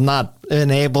I have not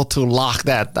been able to lock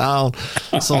that down.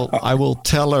 So I will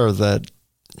tell her that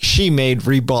she made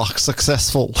Reebok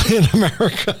successful in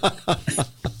America.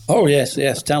 Oh, yes,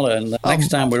 tell her. And the next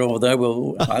time we're over there,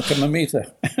 I'll come and meet her.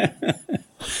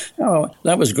 Oh,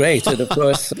 that was great. And of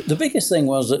course, the biggest thing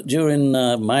was that during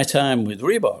my time with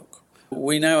Reebok,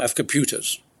 we now have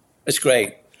computers. It's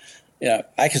great. Yeah,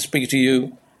 I can speak to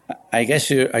you. I guess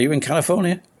are you in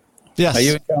California?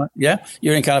 Yes.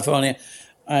 You're in California.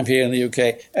 I'm here in the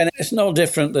UK. And it's no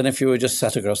different than if you were just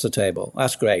sat across the table.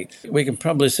 That's great. We can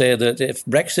probably say that if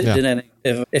Brexit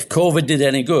if COVID did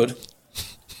any good,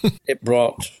 it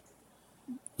brought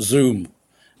Zoom.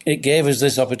 It gave us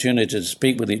this opportunity to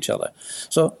speak with each other.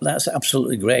 So that's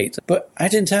absolutely great. But I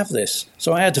didn't have this.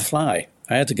 So I had to fly.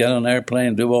 I had to get on an airplane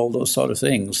and do all those sort of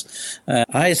things.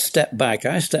 I stepped back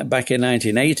in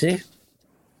 1980,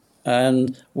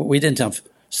 and we didn't have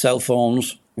cell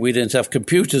phones. We didn't have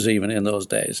computers even in those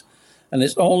days. And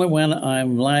it's only when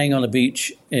I'm lying on a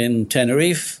beach in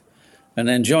Tenerife and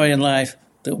enjoying life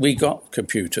that we got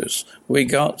computers, we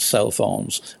got cell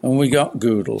phones, and we got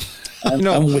Google and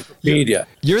Wikipedia.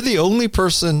 You're the only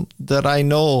person that I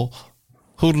know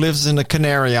who lives in the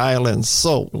Canary Islands.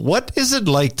 So what is it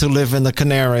like to live in the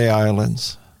Canary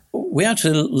Islands? We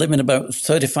actually live in about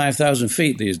 35,000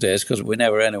 feet these days because we're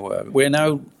never anywhere. We're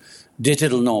now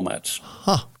digital nomads.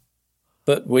 Huh.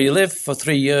 But we lived for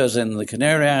 3 years in the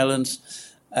Canary Islands,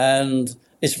 and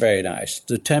it's very nice.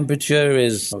 The temperature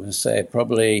is, I would say,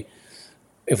 probably,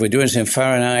 if we're doing it in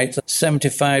Fahrenheit,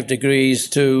 75 degrees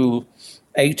to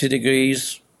 80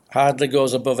 degrees. Hardly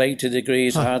goes above 80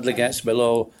 degrees, hardly gets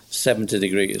below 70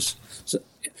 degrees. So,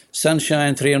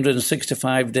 sunshine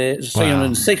 365 days,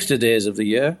 360 days of the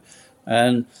year,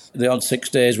 and the odd 6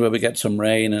 days where we get some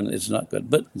rain and it's not good.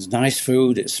 But it's nice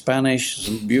food, it's Spanish,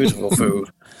 some beautiful food.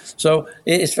 So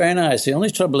it's very nice. The only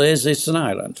trouble is it's an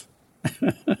island.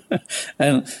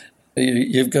 And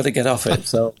you've got to get off it.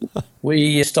 So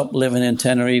we stopped living in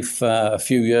Tenerife a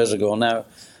few years ago now,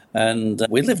 and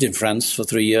we lived in France for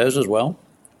 3 years as well.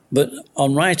 But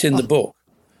on writing the book,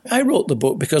 I wrote the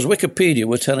book because Wikipedia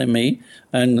were telling me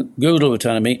and Google were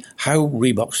telling me how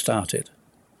Reebok started.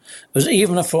 There's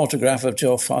even a photograph of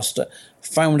Joe Foster,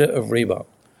 founder of Reebok.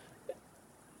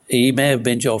 He may have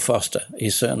been Joe Foster. He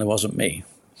certainly wasn't me.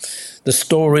 The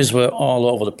stories were all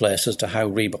over the place as to how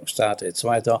Reebok started. So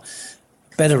I thought,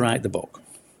 better write the book.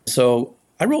 So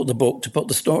I wrote the book to put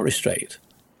the story straight.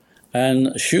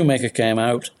 And Shoemaker came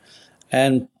out,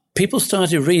 and people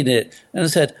started reading it and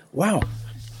said, wow,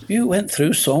 you went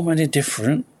through so many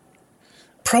different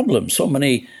problems, so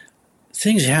many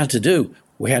things you had to do.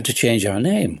 We had to change our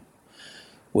name.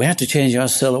 We had to change our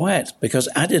silhouette because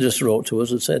Adidas wrote to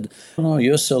us and said, oh, no,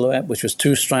 your silhouette, which was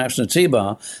 2 stripes and a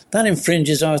T-bar, that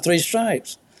infringes our 3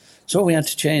 stripes. So we had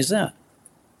to change that.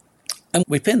 And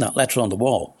we pinned that letter on the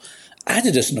wall.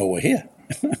 Adidas know we're here.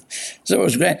 So it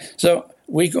was great. So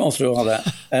we go through all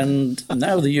that. And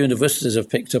now the universities have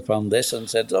picked up on this and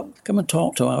said, oh, come and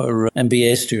talk to our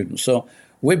MBA students. So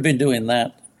we've been doing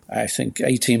that. I think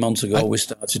 18 months ago we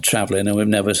started traveling, and we've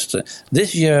never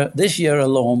this year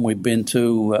alone we've been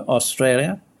to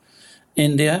Australia,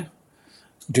 India,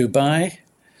 Dubai,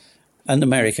 and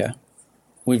America.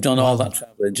 We've done all that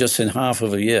traveling just in half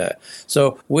of a year.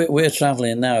 So we're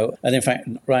traveling now, and in fact,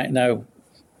 right now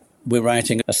we're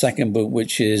writing a second book,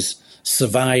 which is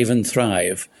Survive and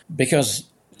Thrive, because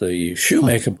the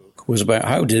Shoemaker book was about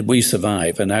how did we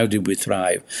survive and how did we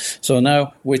thrive. So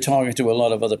now we're talking to a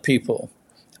lot of other people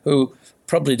who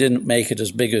probably didn't make it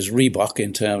as big as Reebok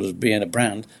in terms of being a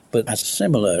brand, but had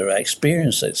similar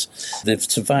experiences. They've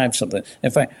survived something. In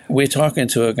fact, we're talking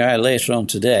to a guy later on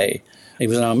today. He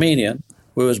was an Armenian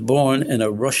who was born in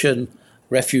a Russian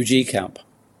refugee camp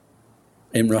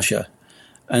in Russia.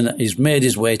 And he's made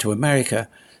his way to America.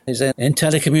 He's in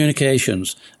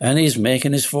telecommunications, and he's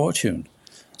making his fortune.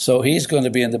 So he's going to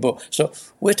be in the book. So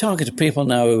we're talking to people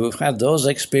now who've had those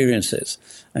experiences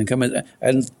and come in,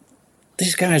 and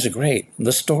these guys are great.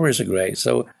 The stories are great.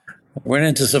 So we're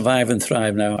into Survive and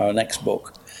Thrive now, our next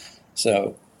book.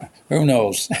 So who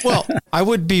knows? Well, I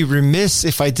would be remiss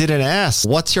if I didn't ask,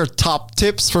 what's your top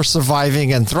tips for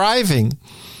surviving and thriving?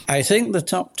 I think the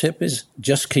top tip is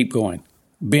just keep going.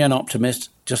 Be an optimist.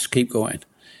 Just keep going.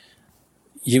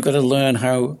 You've got to learn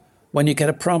how, when you get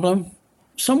a problem,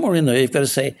 somewhere in there, you've got to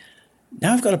say,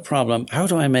 now I've got a problem. How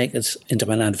do I make this into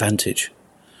an advantage?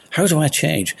 How do I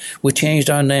change? We changed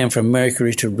our name from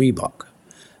Mercury to Reebok.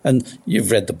 And you've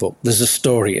read the book. There's a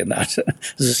story in that.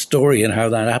 There's a story in how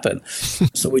that happened.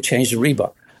 So we changed to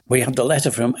Reebok. We had the letter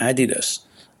from Adidas.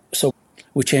 So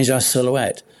we changed our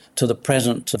silhouette to the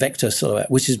present Vector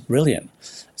silhouette, which is brilliant.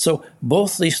 So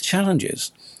both these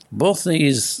challenges, both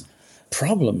these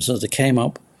problems as they came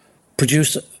up,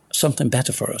 produced something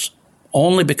better for us.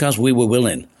 Only because we were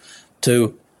willing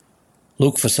to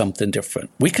look for something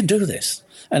different. We can do this.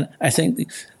 And I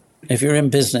think if you're in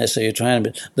business or you're trying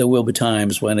to, there will be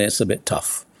times when it's a bit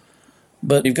tough.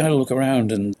 But you've got to look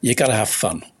around and you've got to have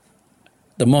fun.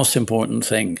 The most important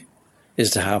thing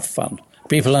is to have fun.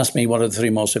 People ask me what are the 3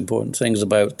 most important things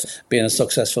about being a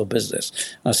successful business.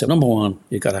 And I say, number 1,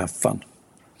 you've got to have fun.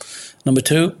 Number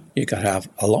 2, you've got to have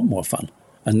a lot more fun.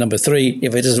 And number 3,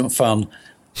 if it isn't fun,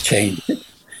 change it.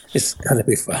 It's got to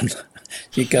be fun.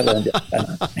 You've got to enjoy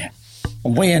it.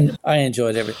 And I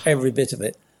enjoyed every bit of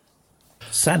it.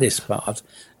 Saddest part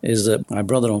is that my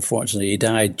brother, unfortunately, he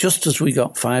died just as we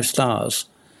got 5 stars.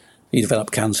 He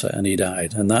developed cancer and he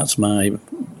died. And that's my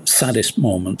saddest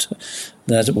moment.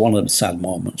 That's one of the sad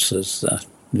moments is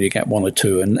you get 1 or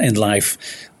 2. And in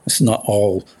life, it's not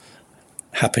all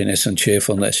happiness and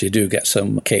cheerfulness. You do get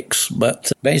some kicks.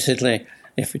 But basically,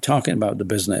 if you're talking about the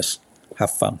business,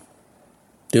 have fun.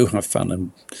 Do have fun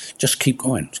and just keep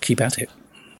going. Keep at it.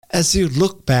 As you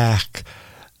look back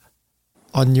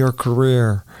on your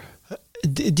career,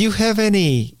 do you have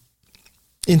any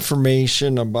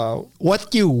information about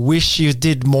what you wish you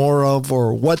did more of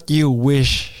or what you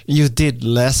wish you did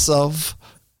less of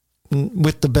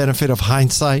with the benefit of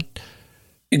hindsight?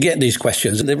 You get these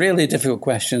questions. They're really difficult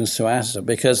questions to answer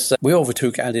because we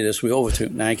overtook Adidas, we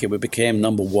overtook Nike, we became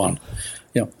number one.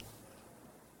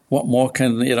 What more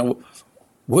can,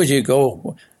 where do you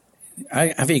go?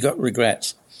 Have you got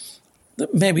regrets?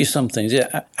 Maybe some things.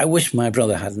 Yeah, I wish my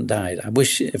brother hadn't died. I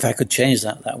wish if I could change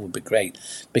that, that would be great.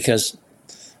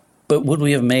 But would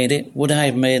we have made it? Would I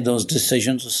have made those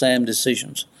decisions, the same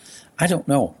decisions? I don't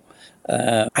know.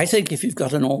 I think if you've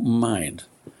got an open mind,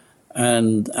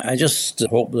 and I just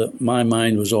hope that my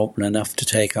mind was open enough to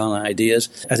take on ideas.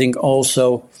 I think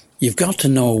also you've got to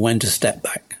know when to step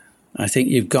back. I think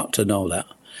you've got to know that.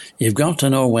 You've got to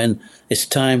know when it's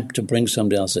time to bring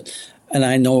somebody else in. And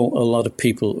I know a lot of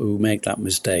people who make that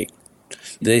mistake.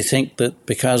 They think that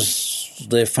because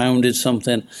they founded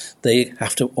something, they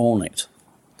have to own it.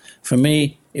 For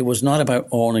me, it was not about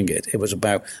owning it. It was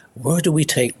about where do we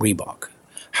take Reebok?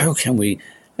 How can we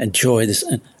enjoy this?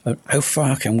 And how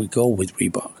far can we go with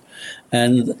Reebok?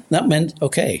 And that meant,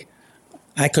 okay,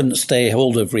 I couldn't stay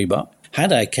hold of Reebok.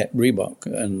 Had I kept Reebok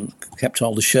and kept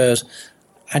all the shares,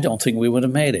 I don't think we would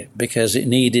have made it because it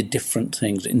needed different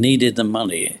things. It needed the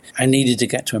money. I needed to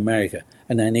get to America,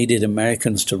 and I needed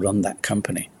Americans to run that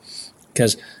company.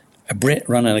 Because a Brit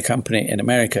running a company in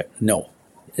America, no.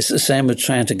 It's the same with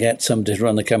trying to get somebody to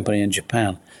run the company in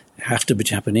Japan. They have to be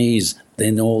Japanese.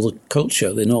 They know the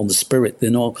culture. They know the spirit. They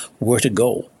know where to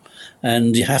go.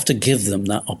 And you have to give them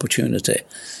that opportunity.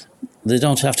 They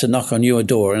don't have to knock on your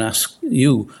door and ask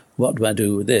you, what do I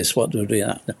do with this? What do I do with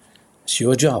that? It's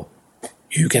your job.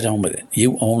 You get on with it.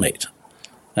 You own it.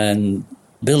 And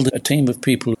build a team of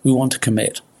people who want to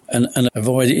commit and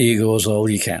avoid egos all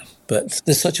you can. But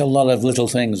there's such a lot of little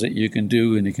things that you can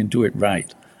do, and you can do it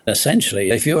right.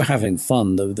 Essentially, if you're having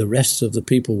fun, the rest of the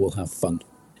people will have fun.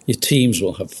 Your teams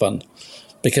will have fun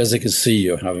because they can see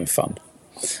you're having fun.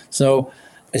 So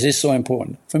it is so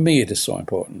important. For me, it is so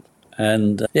important.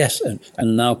 And yes,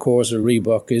 and now, of course,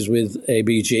 Reebok is with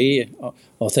ABG,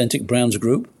 Authentic Brands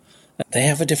Group. They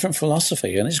have a different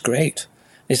philosophy, and it's great.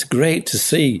 It's great to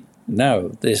see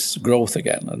now this growth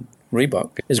again, and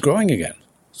Reebok is growing again.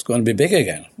 It's going to be big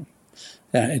again.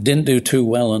 It didn't do too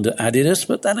well under Adidas,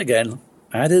 but then again,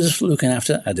 Adidas looking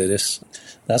after Adidas.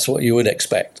 That's what you would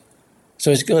expect.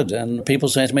 So it's good. And people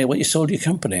say to me, well, you sold your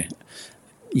company.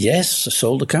 Yes, I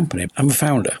sold the company. I'm a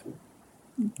founder.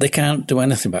 They can't do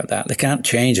anything about that. They can't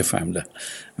change a founder.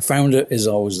 A founder is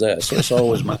always there, so it's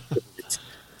always my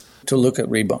to look at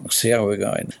Reebok, see how we're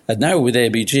going. And now with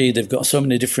ABG, they've got so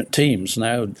many different teams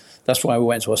now. That's why we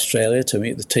went to Australia to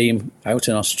meet the team out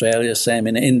in Australia. Same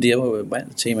in India, we met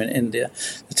the team in India,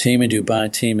 the team in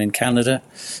Dubai, team in Canada.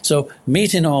 So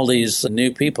meeting all these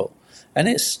new people, and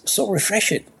it's so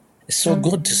refreshing. It's so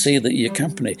good to see that your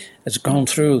company has gone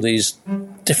through these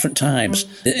different times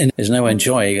and is now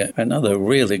enjoying another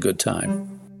really good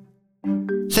time.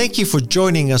 Thank you for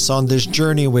joining us on this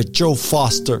journey with Joe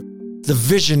Foster, the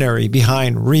visionary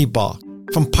behind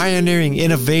Reebok. From pioneering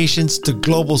innovations to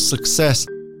global success,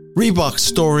 Reebok's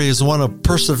story is one of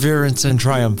perseverance and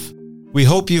triumph. We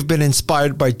hope you've been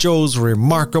inspired by Joe's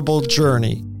remarkable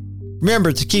journey.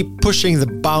 Remember to keep pushing the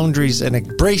boundaries and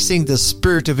embracing the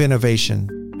spirit of innovation.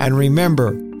 And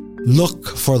remember, look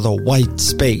for the white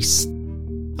space.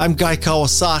 I'm Guy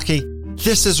Kawasaki.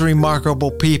 This is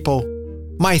Remarkable People.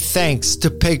 My thanks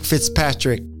to Peg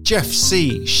Fitzpatrick, Jeff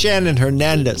C., Shannon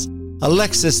Hernandez,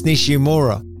 Alexis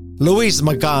Nishimura, Louise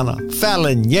Magana,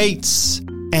 Fallon Yates,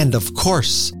 and of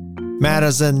course,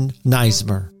 Madison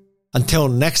Neismer. Until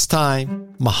next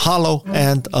time, mahalo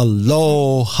and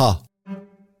aloha.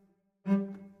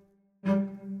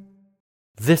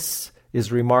 This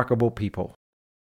is Remarkable People.